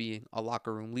part of being a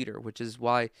locker room leader, which is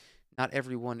why not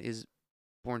everyone is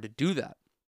born to do that.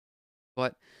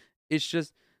 But it's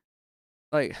just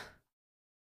like,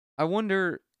 I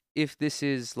wonder if this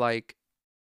is like,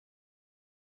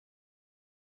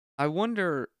 I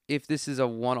wonder if this is a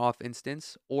one off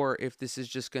instance or if this is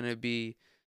just going to be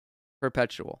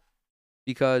perpetual,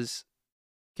 because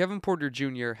Kevin Porter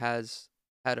Jr. has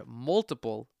had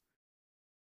multiple.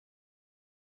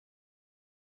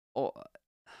 Oh,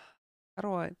 how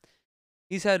do I?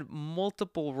 He's had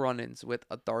multiple run ins with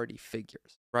authority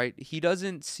figures, right? He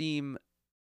doesn't seem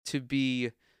to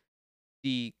be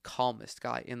the calmest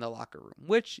guy in the locker room,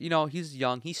 which, he's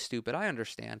young, he's stupid. I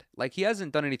understand. Like, he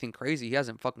hasn't done anything crazy. He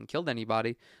hasn't fucking killed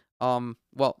anybody.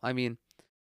 Well, I mean,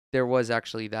 there was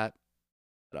actually that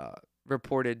uh,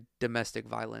 reported domestic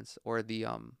violence, or the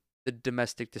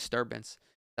domestic disturbance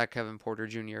that Kevin Porter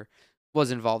Jr. was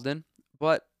involved in.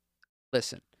 But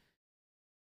listen,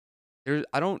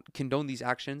 I don't condone these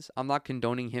actions. I'm not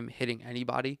condoning him hitting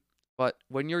anybody. But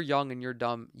when you're young and you're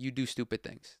dumb, you do stupid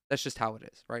things. That's just how it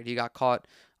is, right? He got caught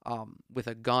with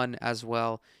a gun as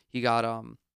well. He got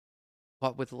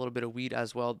caught with a little bit of weed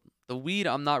as well. The weed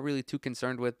I'm not really too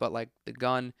concerned with, but like the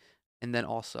gun and then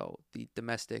also the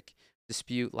domestic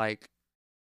dispute, like,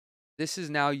 this is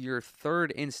now your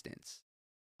third instance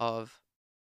of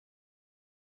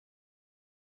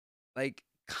like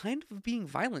kind of being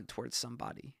violent towards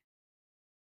somebody.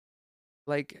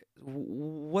 Like,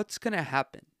 what's going to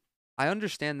happen? I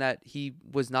understand that he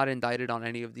was not indicted on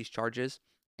any of these charges,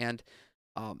 and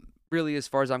really, as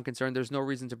far as I'm concerned, there's no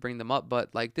reason to bring them up.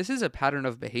 But like, this is a pattern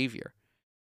of behavior.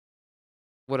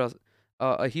 What else?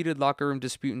 A heated locker room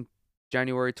dispute in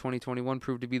January 2021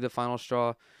 proved to be the final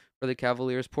straw for the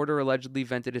Cavaliers. Porter allegedly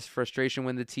vented his frustration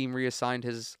when the team reassigned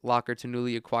his locker to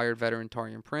newly acquired veteran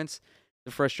Taurean Prince.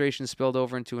 The frustration spilled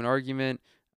over into an argument.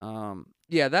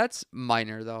 Yeah, that's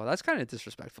minor though. That's kind of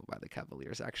disrespectful by the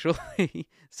Cavaliers, actually.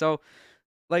 So,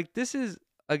 like, this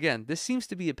seems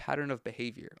to be a pattern of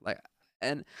behavior. Like,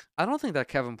 and I don't think that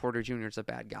Kevin Porter Jr. is a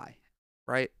bad guy,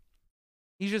 right?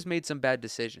 He just made some bad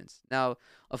decisions. Now,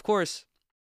 of course,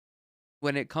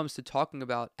 when it comes to talking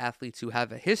about athletes who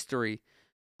have a history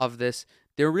of this,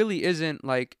 there really isn't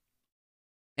like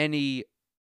any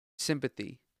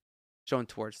sympathy shown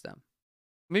towards them.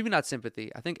 Maybe not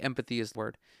sympathy. I think empathy is the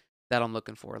word that I'm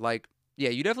looking for. Like,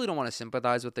 yeah, you definitely don't want to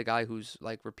sympathize with the guy who's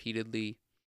like repeatedly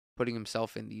putting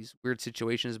himself in these weird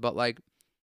situations, but like,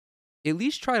 at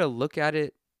least try to look at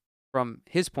it from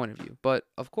his point of view. But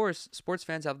of course, sports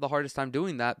fans have the hardest time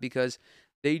doing that because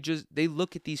they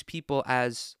look at these people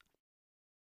as,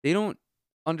 they don't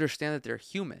understand that they're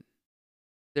human.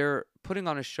 They're putting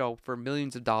on a show for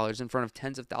millions of dollars in front of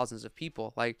tens of thousands of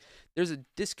people. Like, there's a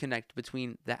disconnect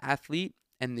between the athlete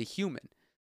and the human.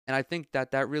 And I think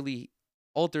that really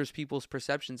alters people's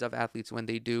perceptions of athletes when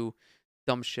they do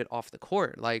dumb shit off the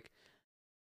court. Like,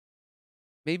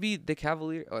 maybe the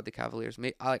Cavaliers,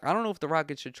 I don't know if the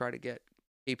Rockets should try to get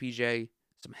KPJ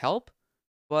some help,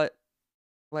 but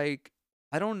like,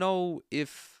 I don't know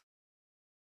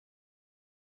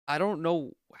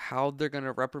how they're going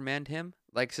to reprimand him.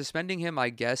 Like, suspending him, I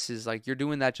guess, is like, you're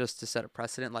doing that just to set a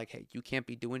precedent. Like, hey, you can't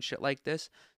be doing shit like this.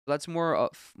 So that's more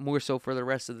so for the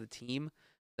rest of the team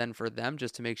than for them,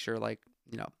 just to make sure, like,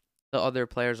 the other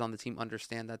players on the team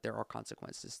understand that there are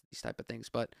consequences, these type of things.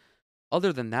 But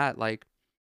other than that, like,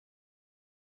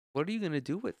 what are you going to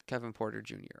do with Kevin Porter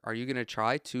Jr.? Are you going to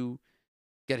try to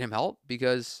get him help?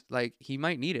 Because, like, he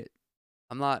might need it.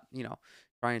 I'm not,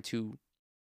 trying to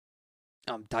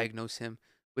diagnose him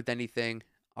with anything.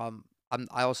 I'm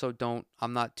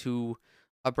not too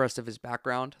abreast of his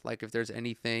background. Like, if there's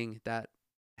anything that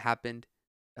happened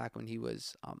back when he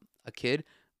was a kid,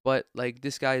 but like,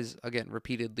 this guy's, again,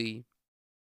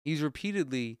 he's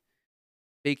repeatedly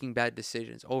making bad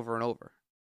decisions over and over.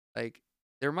 Like,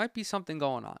 there might be something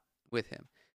going on with him,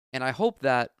 and I hope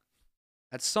that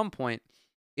at some point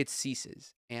it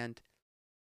ceases and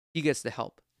he gets the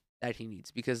help that he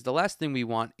needs, because the last thing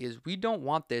we don't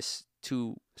want this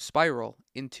to spiral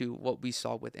into what we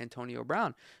saw with Antonio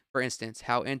Brown. For instance,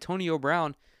 how Antonio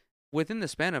Brown, within the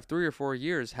span of 3 or 4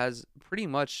 years, has pretty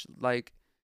much like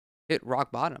hit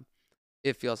rock bottom.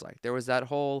 It feels like there was that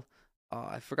whole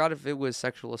I forgot if it was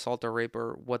sexual assault or rape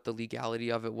or what the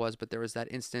legality of it was, but there was that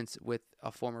instance with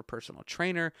a former personal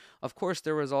trainer. Of course,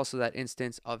 there was also that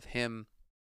instance of him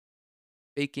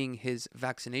faking his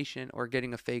vaccination or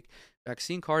getting a fake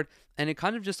vaccine card, and it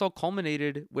kind of just all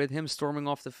culminated with him storming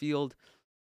off the field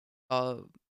uh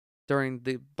during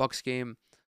the Bucks game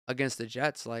against the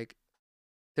Jets. Like,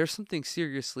 there's something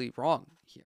seriously wrong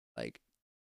here. Like,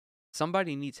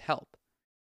 somebody needs help.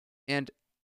 And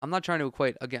I'm not trying to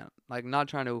equate, again, like, not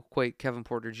trying to equate Kevin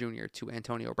Porter Jr. to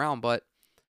Antonio Brown, but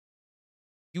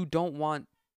you don't want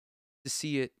to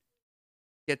see it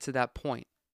get to that point,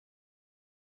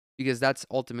 because that's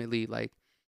ultimately like,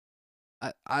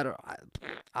 I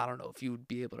don't know if you would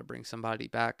be able to bring somebody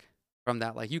back from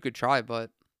that. Like, you could try,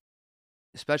 but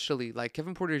especially like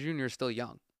Kevin Porter Jr. is still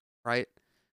young, right?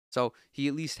 So he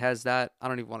at least has that. I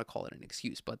don't even want to call it an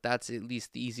excuse, but that's at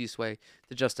least the easiest way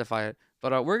to justify it.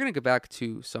 But we're going to get back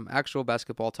to some actual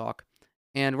basketball talk.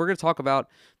 And we're going to talk about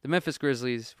the Memphis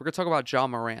Grizzlies. We're going to talk about Ja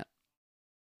Morant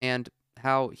and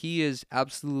how he is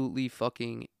absolutely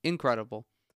fucking incredible.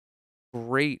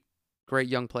 Great, great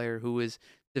young player who is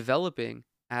developing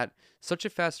at such a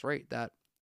fast rate that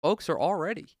folks are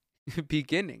already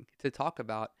beginning to talk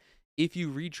about if you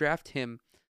redraft him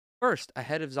first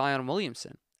ahead of Zion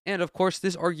Williamson. And of course,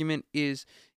 this argument is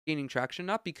gaining traction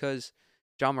not because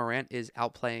Ja Morant is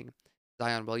outplaying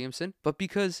Zion Williamson, but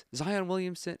because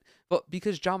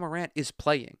Ja Morant is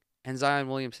playing and Zion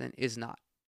Williamson is not.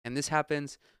 And this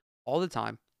happens all the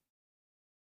time.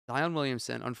 Zion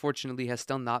Williamson, unfortunately, has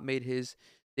still not made his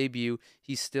debut.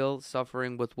 He's still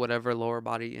suffering with whatever lower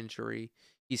body injury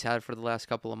he's had for the last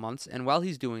couple of months. And while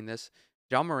he's doing this,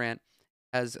 Ja Morant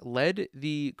has led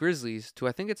the Grizzlies to,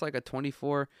 I think it's like a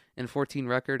 24-14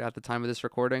 record at the time of this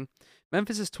recording.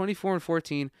 Memphis is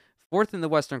 24-14, fourth in the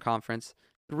Western Conference,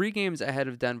 3 games ahead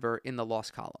of Denver in the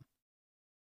loss column.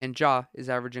 And Ja is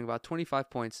averaging about 25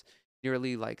 points,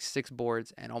 nearly like 6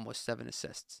 boards, and almost 7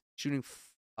 assists, shooting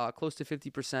close to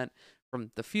 50%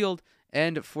 from the field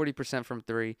and 40% from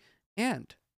 3.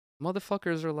 And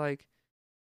motherfuckers are like,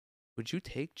 would you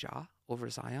take Ja over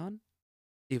Zion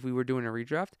if we were doing a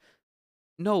redraft?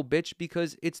 No, bitch,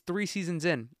 because it's 3 seasons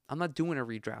in. I'm not doing a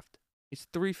redraft. It's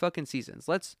 3 fucking seasons.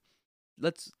 Let's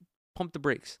pump the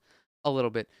brakes a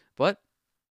little bit. But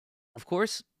of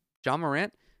course, Ja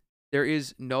Morant, there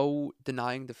is no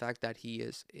denying the fact that he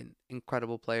is an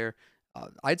incredible player.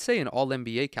 I'd say an all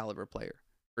NBA caliber player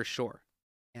for sure.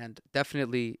 And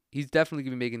he's definitely going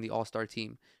to be making the All-Star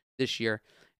team this year.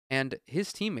 And his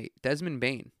teammate, Desmond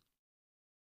Bane,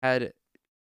 had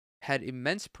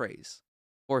immense praise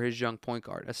for his young point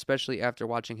guard, especially after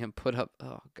watching him put up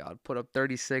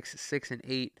 36, 6, and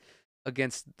 8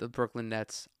 against the Brooklyn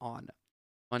Nets on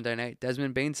Monday night.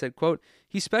 Desmond Bane said, quote,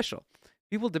 "He's special.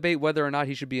 People debate whether or not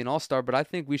he should be an all-star, but I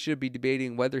think we should be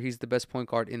debating whether he's the best point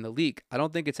guard in the league. I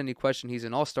don't think it's any question he's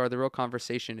an all-star. The real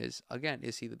conversation is, again,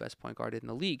 is he the best point guard in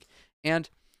the league?" And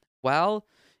while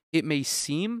it may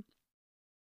seem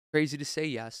crazy to say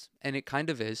yes, and it kind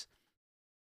of is,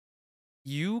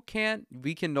 we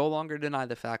can no longer deny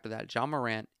the fact that Ja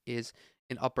Morant is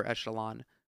an upper echelon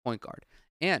point guard.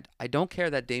 And I don't care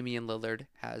that Damian Lillard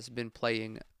has been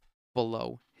playing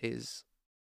below his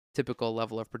typical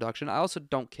level of production. I also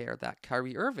don't care that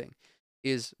Kyrie Irving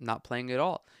is not playing at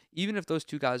all. Even if those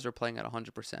two guys are playing at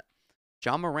 100%,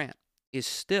 Ja Morant is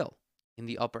still in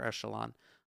the upper echelon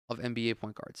of NBA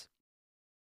point guards.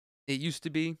 It used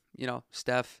to be,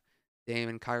 Steph, Dame,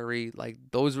 and Kyrie, like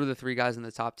those were the 3 guys in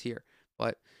the top tier.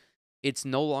 But it's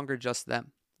no longer just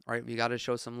them, right? We got to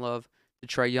show some love to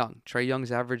Trae Young. Trae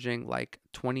Young's averaging like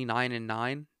 29 and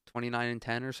 9, 29 and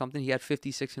 10 or something. He had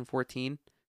 56 and 14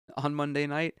 on Monday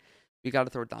night. We got to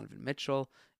throw Donovan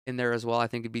Mitchell in there as well. I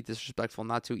think it'd be disrespectful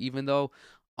not to, even though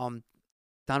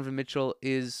Donovan Mitchell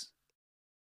is,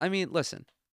 listen,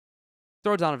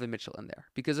 throw Donovan Mitchell in there,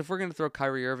 because if we're going to throw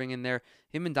Kyrie Irving in there,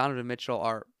 him and Donovan Mitchell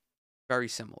are very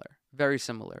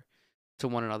similar to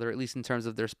one another, at least in terms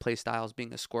of their play styles,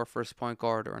 being a score first point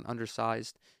guard or an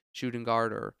undersized shooting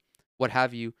guard or what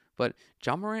have you. But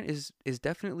Ja Morant is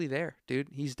definitely there, dude.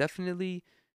 He's definitely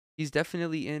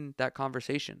in that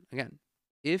conversation. Again,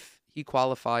 if he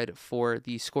qualified for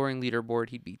the scoring leaderboard,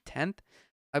 he'd be 10th,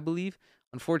 I believe.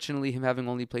 Unfortunately, him having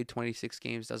only played 26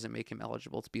 games doesn't make him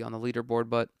eligible to be on the leaderboard,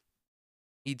 but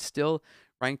he'd still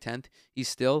rank 10th. He's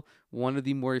still one of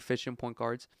the more efficient point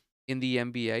guards in the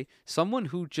NBA. Someone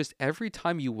who just every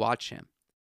time you watch him,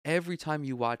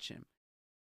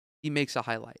 he makes a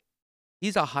highlight.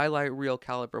 He's a highlight reel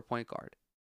caliber point guard.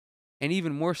 And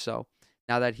even more so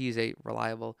now that he's a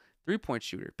reliable 3-point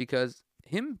shooter, because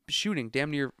him shooting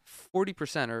damn near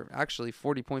 40%, or actually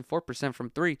 40.4% from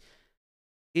 3,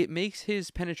 it makes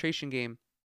his penetration game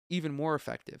even more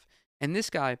effective. And this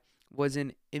guy was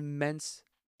an immense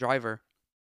driver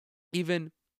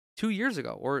even 2 years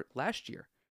ago or last year.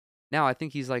 Now I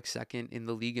think he's like second in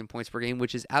the league in points per game,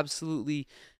 which is absolutely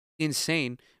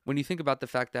insane when you think about the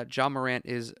fact that John Morant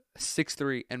is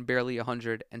 6'3" and barely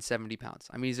 170 pounds.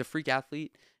 I mean, he's a freak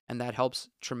athlete, and that helps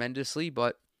tremendously.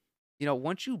 But,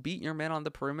 once you beat your man on the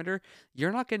perimeter,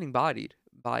 you're not getting bodied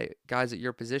by guys at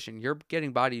your position. You're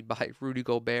getting bodied by Rudy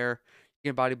Gobert, you're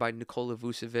getting bodied by Nikola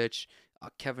Vucevic,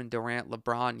 Kevin Durant,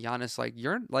 LeBron,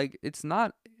 Giannis. It's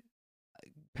not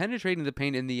penetrating the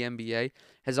paint in the NBA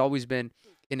has always been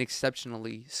an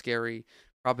exceptionally scary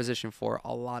proposition for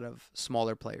a lot of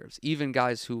smaller players, even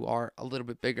guys who are a little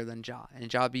bit bigger than Ja.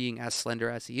 And Ja being as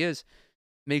slender as he is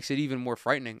makes it even more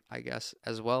frightening, I guess,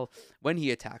 as well when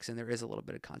he attacks and there is a little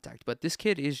bit of contact. But this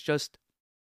kid is just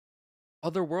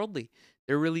otherworldly.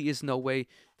 There really is no way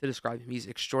to describe him. He's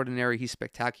extraordinary. He's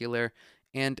spectacular.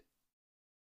 And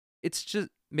it's just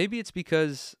maybe it's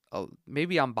because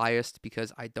maybe I'm biased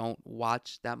because I don't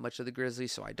watch that much of the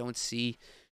Grizzlies, so I don't see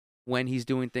when he's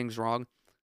doing things wrong.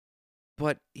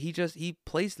 But he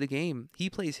plays the game. He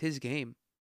plays his game,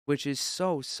 which is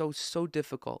so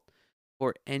difficult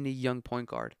for any young point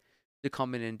guard to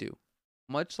come in and do.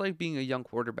 Much like being a young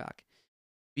quarterback,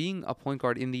 being a point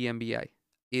guard in the NBA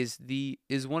is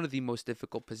one of the most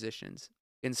difficult positions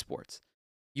in sports.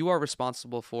 You are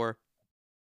responsible for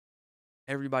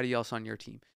everybody else on your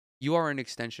team. You are an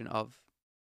extension of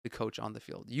the coach on the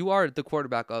field. You are the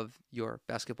quarterback of your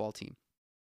basketball team.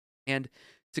 And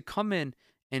to come in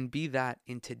and be that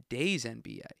in today's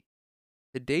NBA,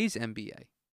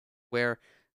 where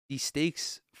the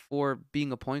stakes for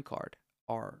being a point guard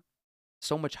are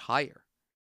so much higher,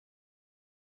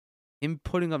 him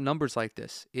putting up numbers like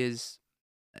this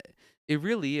it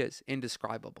really is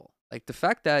indescribable. Like the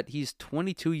fact that he's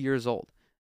 22 years old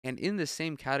and in the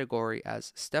same category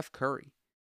as Steph Curry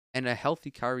and a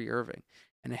healthy Kyrie Irving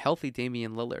and a healthy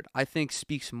Damian Lillard, I think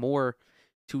speaks more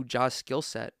to Ja's skill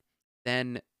set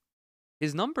than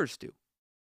his numbers do.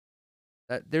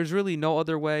 There's really no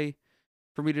other way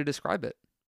for me to describe it.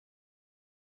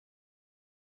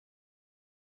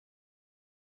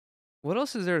 What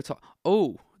else is there to talk?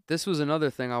 Oh, this was another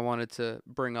thing I wanted to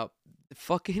bring up.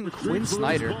 Fucking Quinn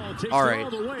Snyder. All right,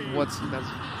 that's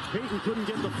Peyton couldn't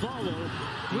get the follow.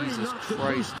 Jesus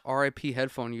Christ. RIP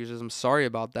headphone users. I'm sorry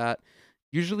about that.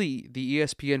 Usually the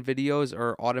ESPN videos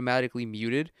are automatically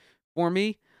muted for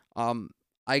me.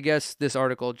 I guess this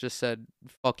article just said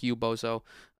 "fuck you, bozo."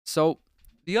 So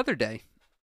the other day,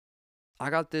 I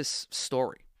got this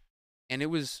story, and it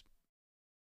was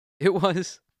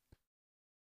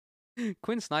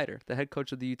Quinn Snyder, the head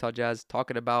coach of the Utah Jazz,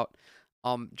 talking about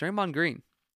Draymond Green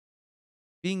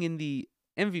being in the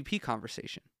MVP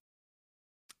conversation.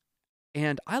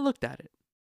 And I looked at it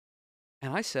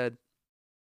and I said,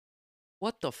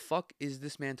 what the fuck is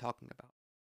this man talking about?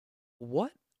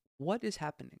 What is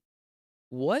happening?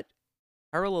 What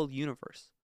parallel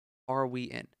universe are we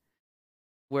in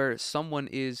where someone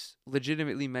is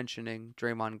legitimately mentioning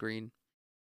Draymond Green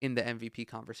in the MVP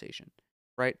conversation,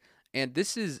 right? And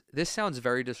this sounds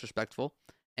very disrespectful,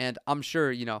 and I'm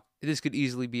sure, this could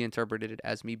easily be interpreted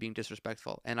as me being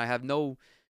disrespectful, and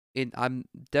I'm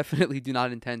definitely do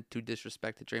not intend to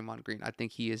disrespect Draymond Green. I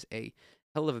think he is a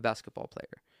hell of a basketball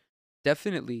player.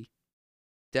 Definitely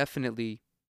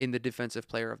in the defensive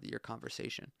player of the year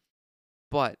conversation.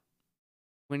 But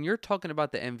when you're talking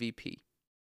about the MVP,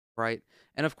 right?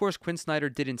 And of course, Quinn Snyder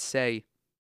didn't say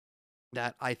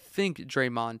that I think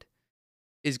Draymond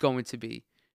is going to be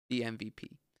the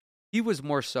MVP. He was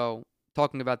more so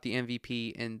talking about the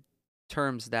MVP in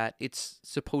terms that it's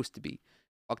supposed to be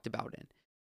talked about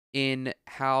in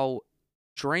how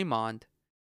Draymond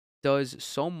does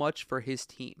so much for his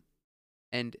team.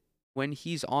 And when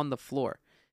he's on the floor,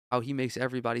 how he makes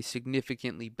everybody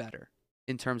significantly better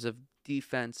in terms of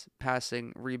defense,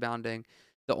 passing, rebounding.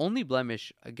 The only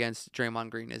blemish against Draymond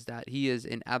Green is that he is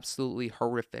an absolutely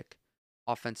horrific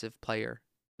offensive player,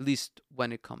 at least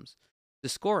when it comes to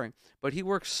scoring. But he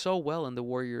works so well in the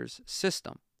Warriors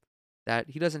system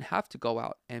that he doesn't have to go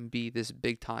out and be this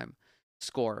big-time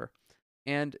scorer.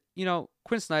 And,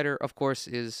 Quinn Snyder, of course,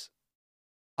 I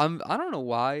don't know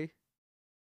why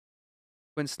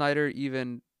Quinn Snyder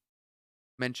even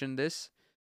mentioned this,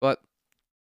 but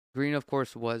Green, of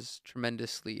course, was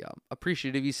tremendously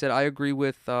appreciative. He said, "I agree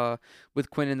with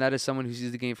Quinn, and that is someone who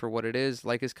sees the game for what it is."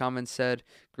 Like his comments said,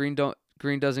 Green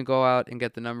doesn't go out and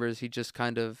get the numbers. He just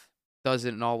kind of does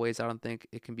it in all ways. I don't think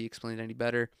it can be explained any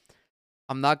better.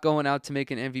 I'm not going out to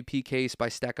make an MVP case by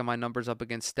stacking my numbers up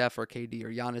against Steph or KD or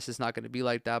Giannis. It's not going to be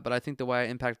like that. But I think the way I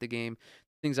impact the game,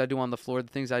 things I do on the floor,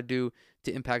 the things I do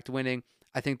to impact winning,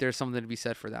 I think there's something to be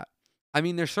said for that. I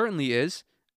mean, there certainly is.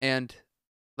 And,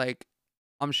 like,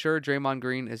 I'm sure Draymond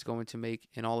Green is going to make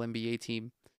an All-NBA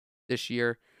team this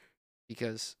year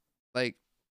because, like,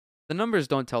 the numbers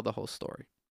don't tell the whole story,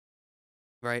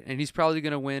 right? And he's probably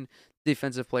going to win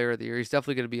Defensive Player of the Year. He's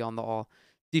definitely going to be on the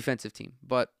All-Defensive team.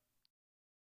 But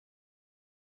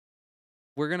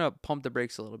we're going to pump the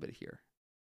brakes a little bit here.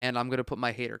 And I'm going to put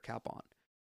my hater cap on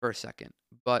for a second.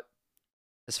 But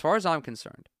as far as I'm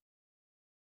concerned,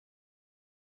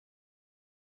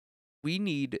 we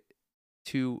need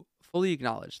to fully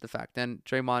acknowledge the fact, and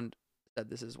Draymond said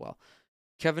this as well,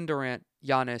 Kevin Durant,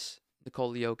 Giannis,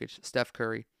 Nikola Jokic, Steph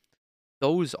Curry,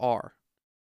 those are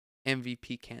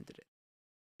MVP candidates.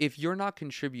 If you're not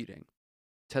contributing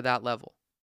to that level,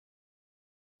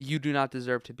 you do not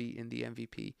deserve to be in the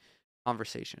MVP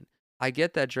conversation. I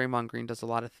get that Draymond Green does a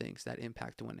lot of things that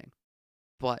impact winning,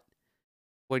 but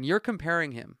when you're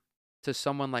comparing him to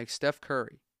someone like Steph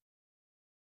Curry,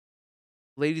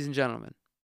 ladies and gentlemen,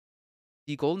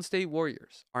 the Golden State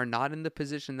Warriors are not in the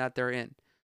position that they're in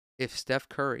if Steph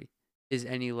Curry is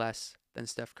any less than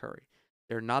Steph Curry.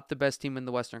 They're not the best team in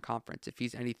the Western Conference if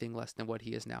he's anything less than what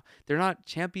he is now. They're not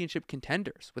championship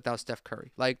contenders without Steph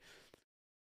Curry. Like,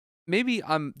 maybe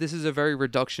this is a very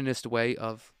reductionist way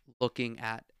of looking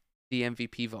at the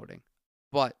MVP voting,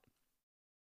 but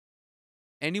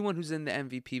anyone who's in the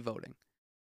MVP voting,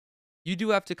 you do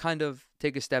have to kind of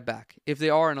take a step back. If they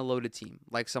are in a loaded team,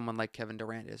 like someone like Kevin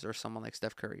Durant is or someone like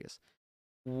Steph Curry is,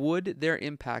 would their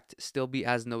impact still be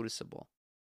as noticeable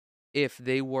if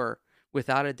they were,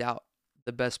 without a doubt,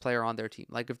 the best player on their team?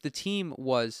 Like, if the team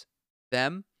was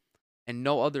them and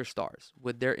no other stars,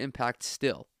 would their impact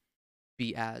still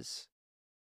be as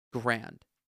grand?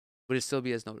 Would it still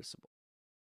be as noticeable?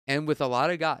 And with a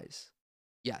lot of guys,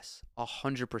 yes,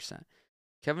 100%.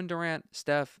 Kevin Durant,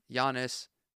 Steph, Giannis,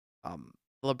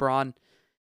 LeBron,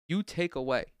 you take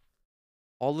away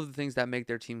all of the things that make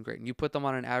their team great, and you put them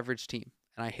on an average team.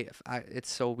 And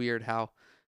it's so weird how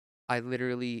I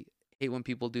literally hate when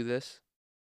people do this.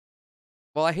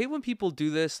 Well, I hate when people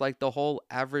do this, like the whole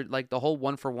average, like the whole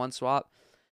 1-for-1 swap.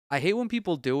 I hate when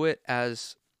people do it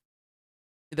as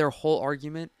their whole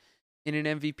argument in an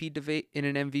MVP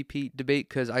debate,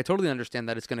 because I totally understand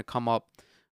that it's going to come up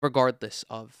regardless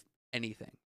of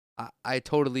anything. I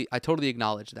totally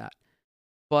acknowledge that.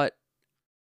 But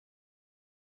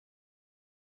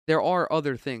there are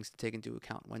other things to take into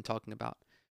account when talking about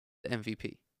the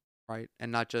MVP, right?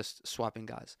 And not just swapping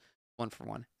guys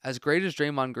 1-for-1. As great as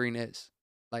Draymond Green is,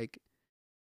 like,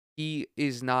 he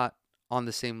is not on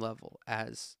the same level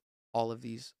as all of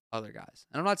these other guys.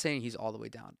 And I'm not saying he's all the way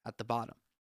down at the bottom,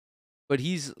 but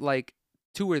he's like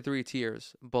 2 or 3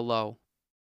 tiers below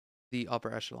the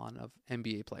upper echelon of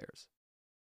NBA players.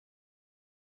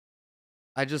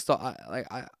 I just thought,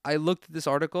 I looked at this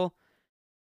article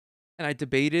and I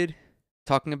debated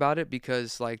talking about it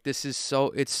because, like, it's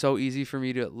so easy for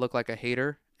me to look like a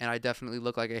hater, and I definitely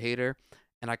look like a hater,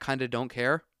 and I kind of don't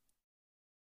care.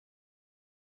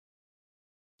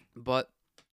 But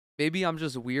maybe I'm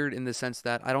just weird in the sense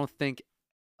that I don't think,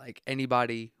 like,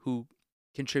 anybody who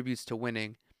contributes to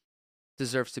winning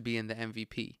deserves to be in the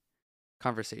MVP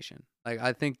conversation. Like,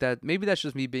 I think that maybe that's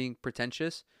just me being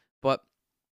pretentious, but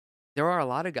there are a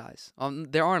lot of guys.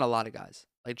 There aren't a lot of guys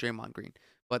like Draymond Green,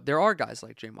 but there are guys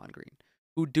like Draymond Green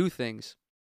who do things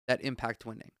that impact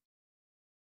winning,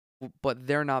 but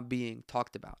they're not being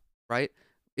talked about, right?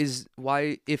 Is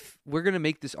why, if we're going to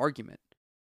make this argument,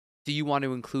 do you want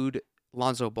to include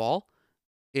Lonzo Ball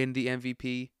in the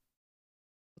MVP?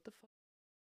 What the fuck?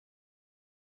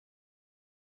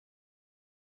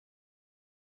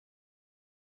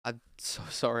 I'm so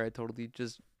sorry. I totally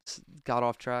just got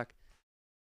off track.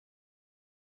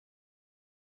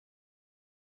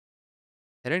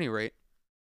 At any rate,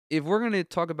 if we're going to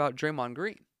talk about Draymond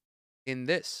Green in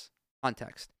this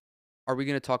context, are we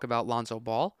going to talk about Lonzo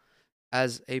Ball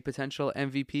as a potential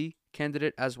MVP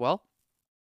candidate as well?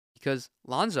 Because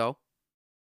Lonzo,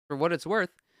 for what it's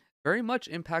worth, very much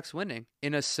impacts winning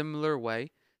in a similar way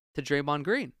to Draymond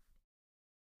Green.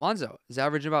 Lonzo is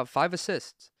averaging about 5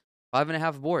 assists,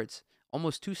 5.5 boards,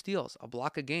 almost 2 steals, a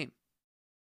block a game.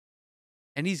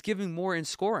 And he's giving more in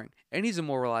scoring, and he's a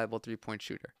more reliable 3-point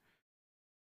shooter.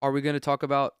 Are we going to talk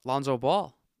about Lonzo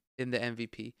Ball in the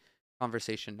MVP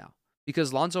conversation now?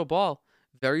 Because Lonzo Ball,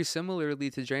 very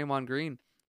similarly to Draymond Green,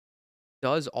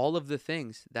 does all of the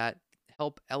things that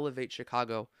help elevate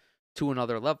Chicago to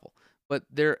another level. But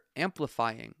they're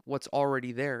amplifying what's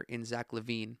already there in Zach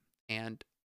LaVine and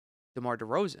DeMar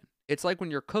DeRozan. It's like when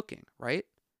you're cooking, right?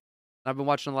 I've been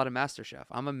watching a lot of MasterChef.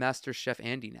 I'm a MasterChef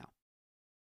Andy now.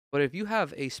 But if you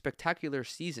have a spectacular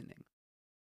seasoning,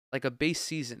 like a base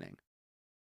seasoning,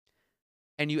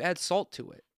 and you add salt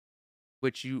to it,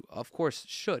 which you, of course,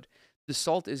 should, the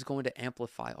salt is going to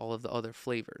amplify all of the other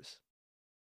flavors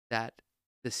that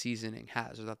the seasoning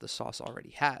has or that the sauce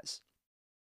already has.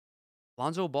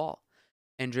 Lonzo Ball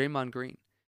and Draymond Green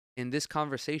in this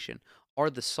conversation are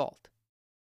the salt.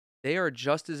 They are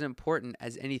just as important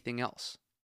as anything else.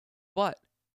 But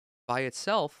by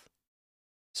itself,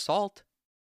 salt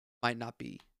might not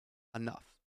be enough.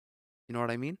 You know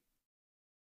what I mean?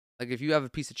 Like if you have a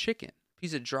piece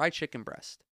of dry chicken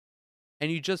breast,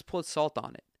 and you just put salt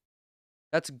on it,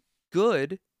 that's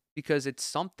good because it's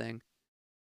something,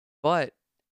 but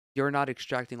you're not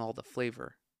extracting all the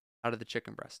flavor out of the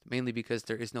chicken breast, mainly because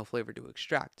there is no flavor to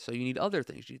extract. So you need other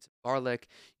things. You need some garlic,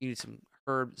 you need some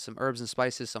herbs and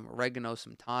spices, some oregano,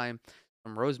 some thyme,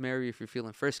 some rosemary if you're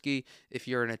feeling frisky. If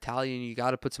you're an Italian, you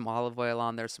got to put some olive oil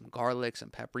on there, some garlic, some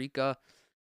paprika.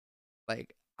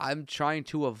 Like, I'm trying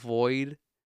to avoid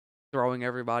throwing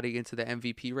everybody into the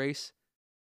MVP race,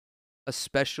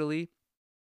 especially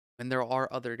when there are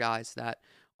other guys that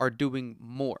are doing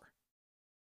more,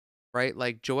 right?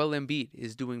 Like Joel Embiid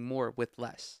is doing more with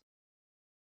less.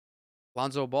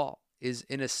 Lonzo Ball is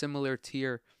in a similar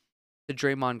tier to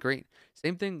Draymond Green.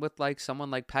 Same thing with like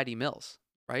someone like Patty Mills,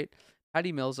 right?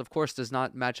 Patty Mills, of course, does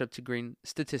not match up to Green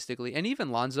statistically, and even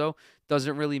Lonzo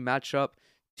doesn't really match up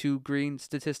to Green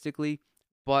statistically,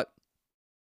 but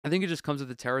I think it just comes with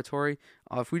the territory.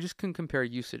 If we just can compare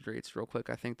usage rates real quick,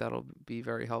 I think that'll be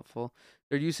very helpful.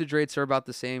 Their usage rates are about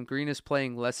the same. Green is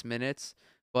playing less minutes,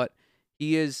 but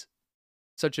he is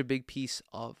such a big piece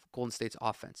of Golden State's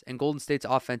offense. And Golden State's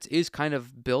offense is kind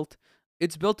of built.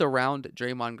 It's built around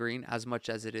Draymond Green as much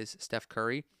as it is Steph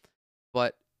Curry.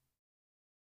 But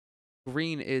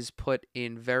Green is put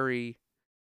as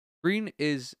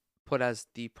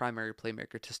the primary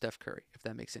playmaker to Steph Curry, if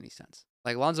that makes any sense.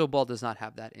 Like Lonzo Ball does not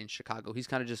have that in Chicago. He's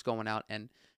kind of just going out and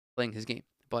playing his game.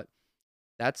 But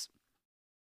I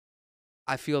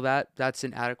feel that's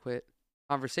an adequate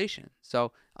conversation.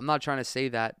 So I'm not trying to say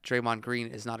that Draymond Green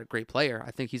is not a great player.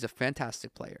 I think he's a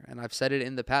fantastic player. And I've said it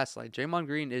in the past, like Draymond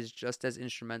Green is just as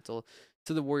instrumental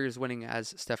to the Warriors winning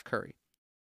as Steph Curry.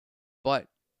 But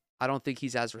I don't think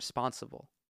he's as responsible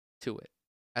to it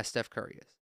as Steph Curry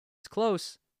is. It's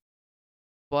close,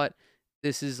 but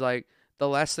this is like the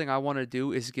last thing I want to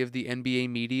do is give the NBA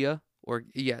media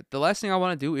the last thing I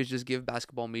want to do is just give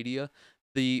basketball media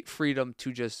the freedom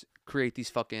to just create these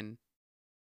fucking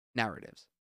narratives.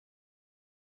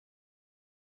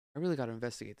 I really got to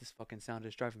investigate this fucking sound.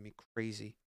 It's driving me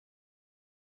crazy.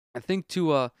 I think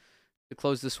to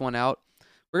close this one out,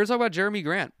 we're going to talk about Jeremy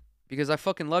Grant because I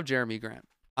fucking love Jeremy Grant.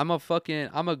 I'm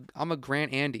a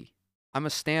Grant Andy. I'm the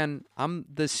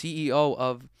CEO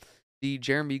of the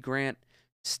Jeremy Grant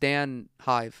Stan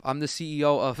Hive. I'm the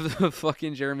CEO of the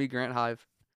fucking Jeremy Grant Hive.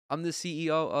 I'm the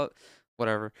CEO of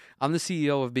whatever. I'm the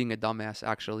CEO of being a dumbass,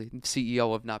 actually.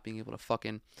 CEO of not being able to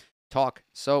fucking talk.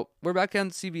 So we're back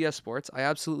on CBS Sports. I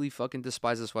absolutely fucking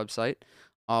despise this website.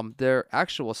 Their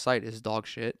actual site is dog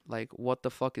shit. Like, what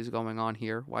the fuck is going on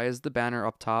here? Why is the banner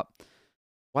up top?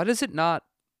 Why does it not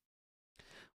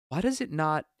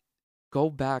go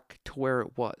back to where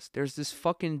it was? There's this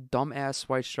fucking dumbass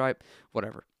white stripe.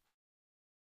 Whatever.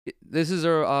 This is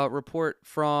a report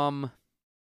from...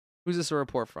 Who's this a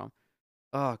report from?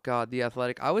 Oh, God, The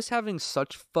Athletic. I was having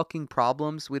such fucking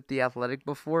problems with The Athletic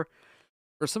before.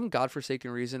 For some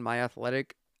godforsaken reason, my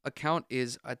Athletic account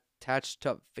is attached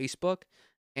to Facebook,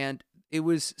 and it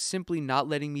was simply not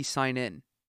letting me sign in.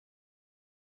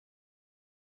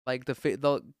 Like,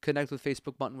 the connect with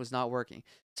Facebook button was not working.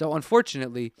 So,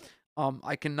 unfortunately,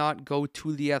 I cannot go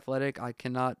to The Athletic. I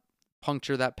cannot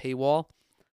puncture that paywall.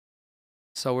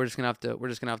 So we're just gonna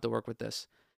have to work with this.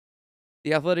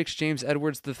 The Athletic's James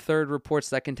Edwards III reports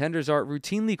that contenders are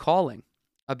routinely calling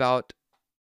about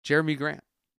Jeremy Grant.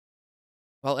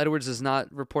 While Edwards does not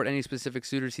report any specific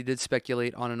suitors, he did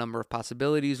speculate on a number of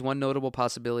possibilities. One notable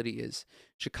possibility is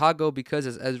Chicago, because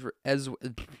as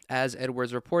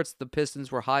Edwards reports, the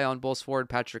Pistons were high on Bulls forward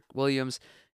Patrick Williams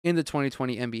in the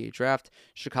 2020 NBA draft.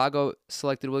 Chicago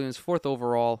selected Williams 4th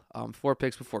overall, 4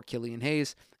 picks before Killian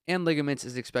Hayes, and ligaments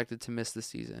is expected to miss the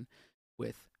season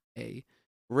with a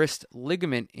wrist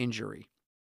ligament injury.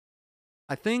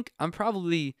 I think I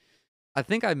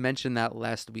mentioned that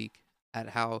last week at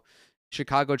how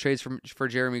Chicago trades for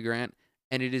Jeremy Grant,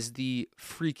 and it is the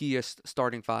freakiest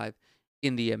starting five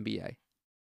in the NBA.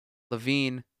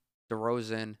 Levine,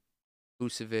 DeRozan,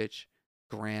 Vucevic,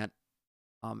 Grant,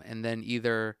 and then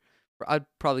either I'd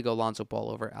probably go Lonzo Ball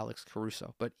over Alex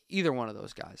Caruso, but either one of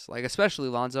those guys, like especially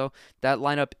Lonzo, that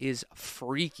lineup is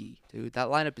freaky, dude. That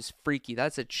lineup is freaky.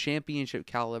 That's a championship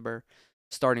caliber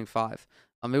starting five.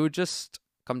 It would just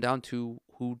come down to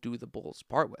who do the Bulls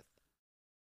part with,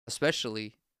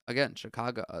 especially again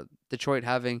Chicago, Detroit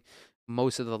having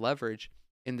most of the leverage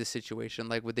in this situation.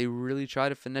 Like, would they really try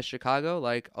to finesse Chicago?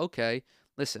 Like, okay,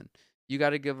 listen, you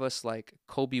got to give us like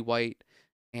Kobe White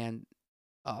and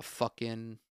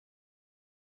fucking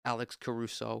Alex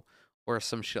Caruso or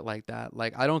some shit like that.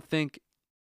 Like, I don't think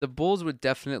the Bulls would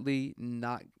definitely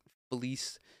not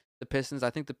fleece the Pistons. I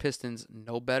think the Pistons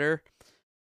know better,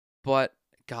 but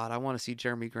God, I want to see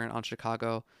Jeremy Grant on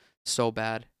Chicago so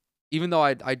bad. Even though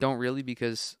I don't really,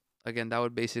 because again, that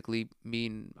would basically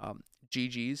mean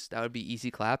GGs. That would be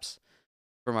easy claps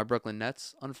for my Brooklyn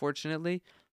Nets, unfortunately.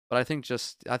 But I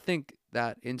think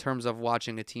that in terms of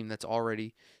watching a team that's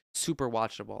already super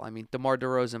watchable. I mean, DeMar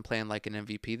DeRozan playing like an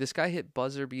MVP. This guy hit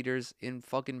buzzer beaters in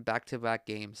fucking back-to-back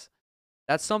games.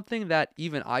 That's something that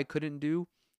even I couldn't do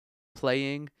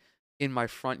playing in my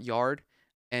front yard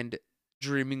and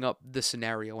dreaming up the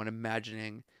scenario and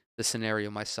imagining the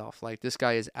scenario myself. Like, this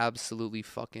guy is absolutely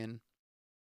fucking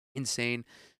insane.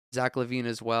 Zach LaVine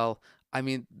as well. I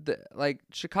mean, like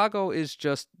Chicago is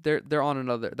just they're on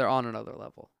another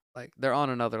level. Like, they're on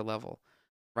another level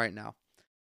right now.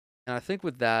 And I think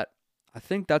with that, I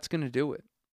think that's going to do it.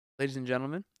 Ladies and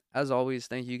gentlemen, as always,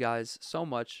 thank you guys so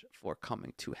much for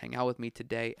coming to hang out with me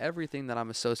today. Everything that I'm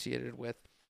associated with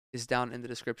is down in the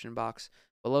description box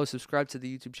below. Subscribe to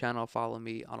the YouTube channel. Follow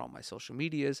me on all my social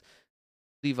medias.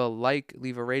 Leave a like,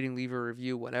 leave a rating, leave a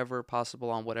review, whatever possible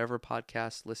on whatever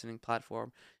podcast listening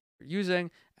platform you're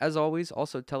using. As always,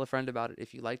 also tell a friend about it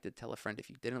if you liked it. Tell a friend if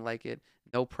you didn't like it.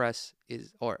 No press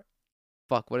is, or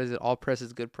fuck, what is it? All press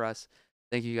is good press.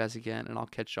 Thank you guys again, and I'll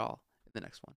catch y'all in the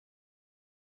next one.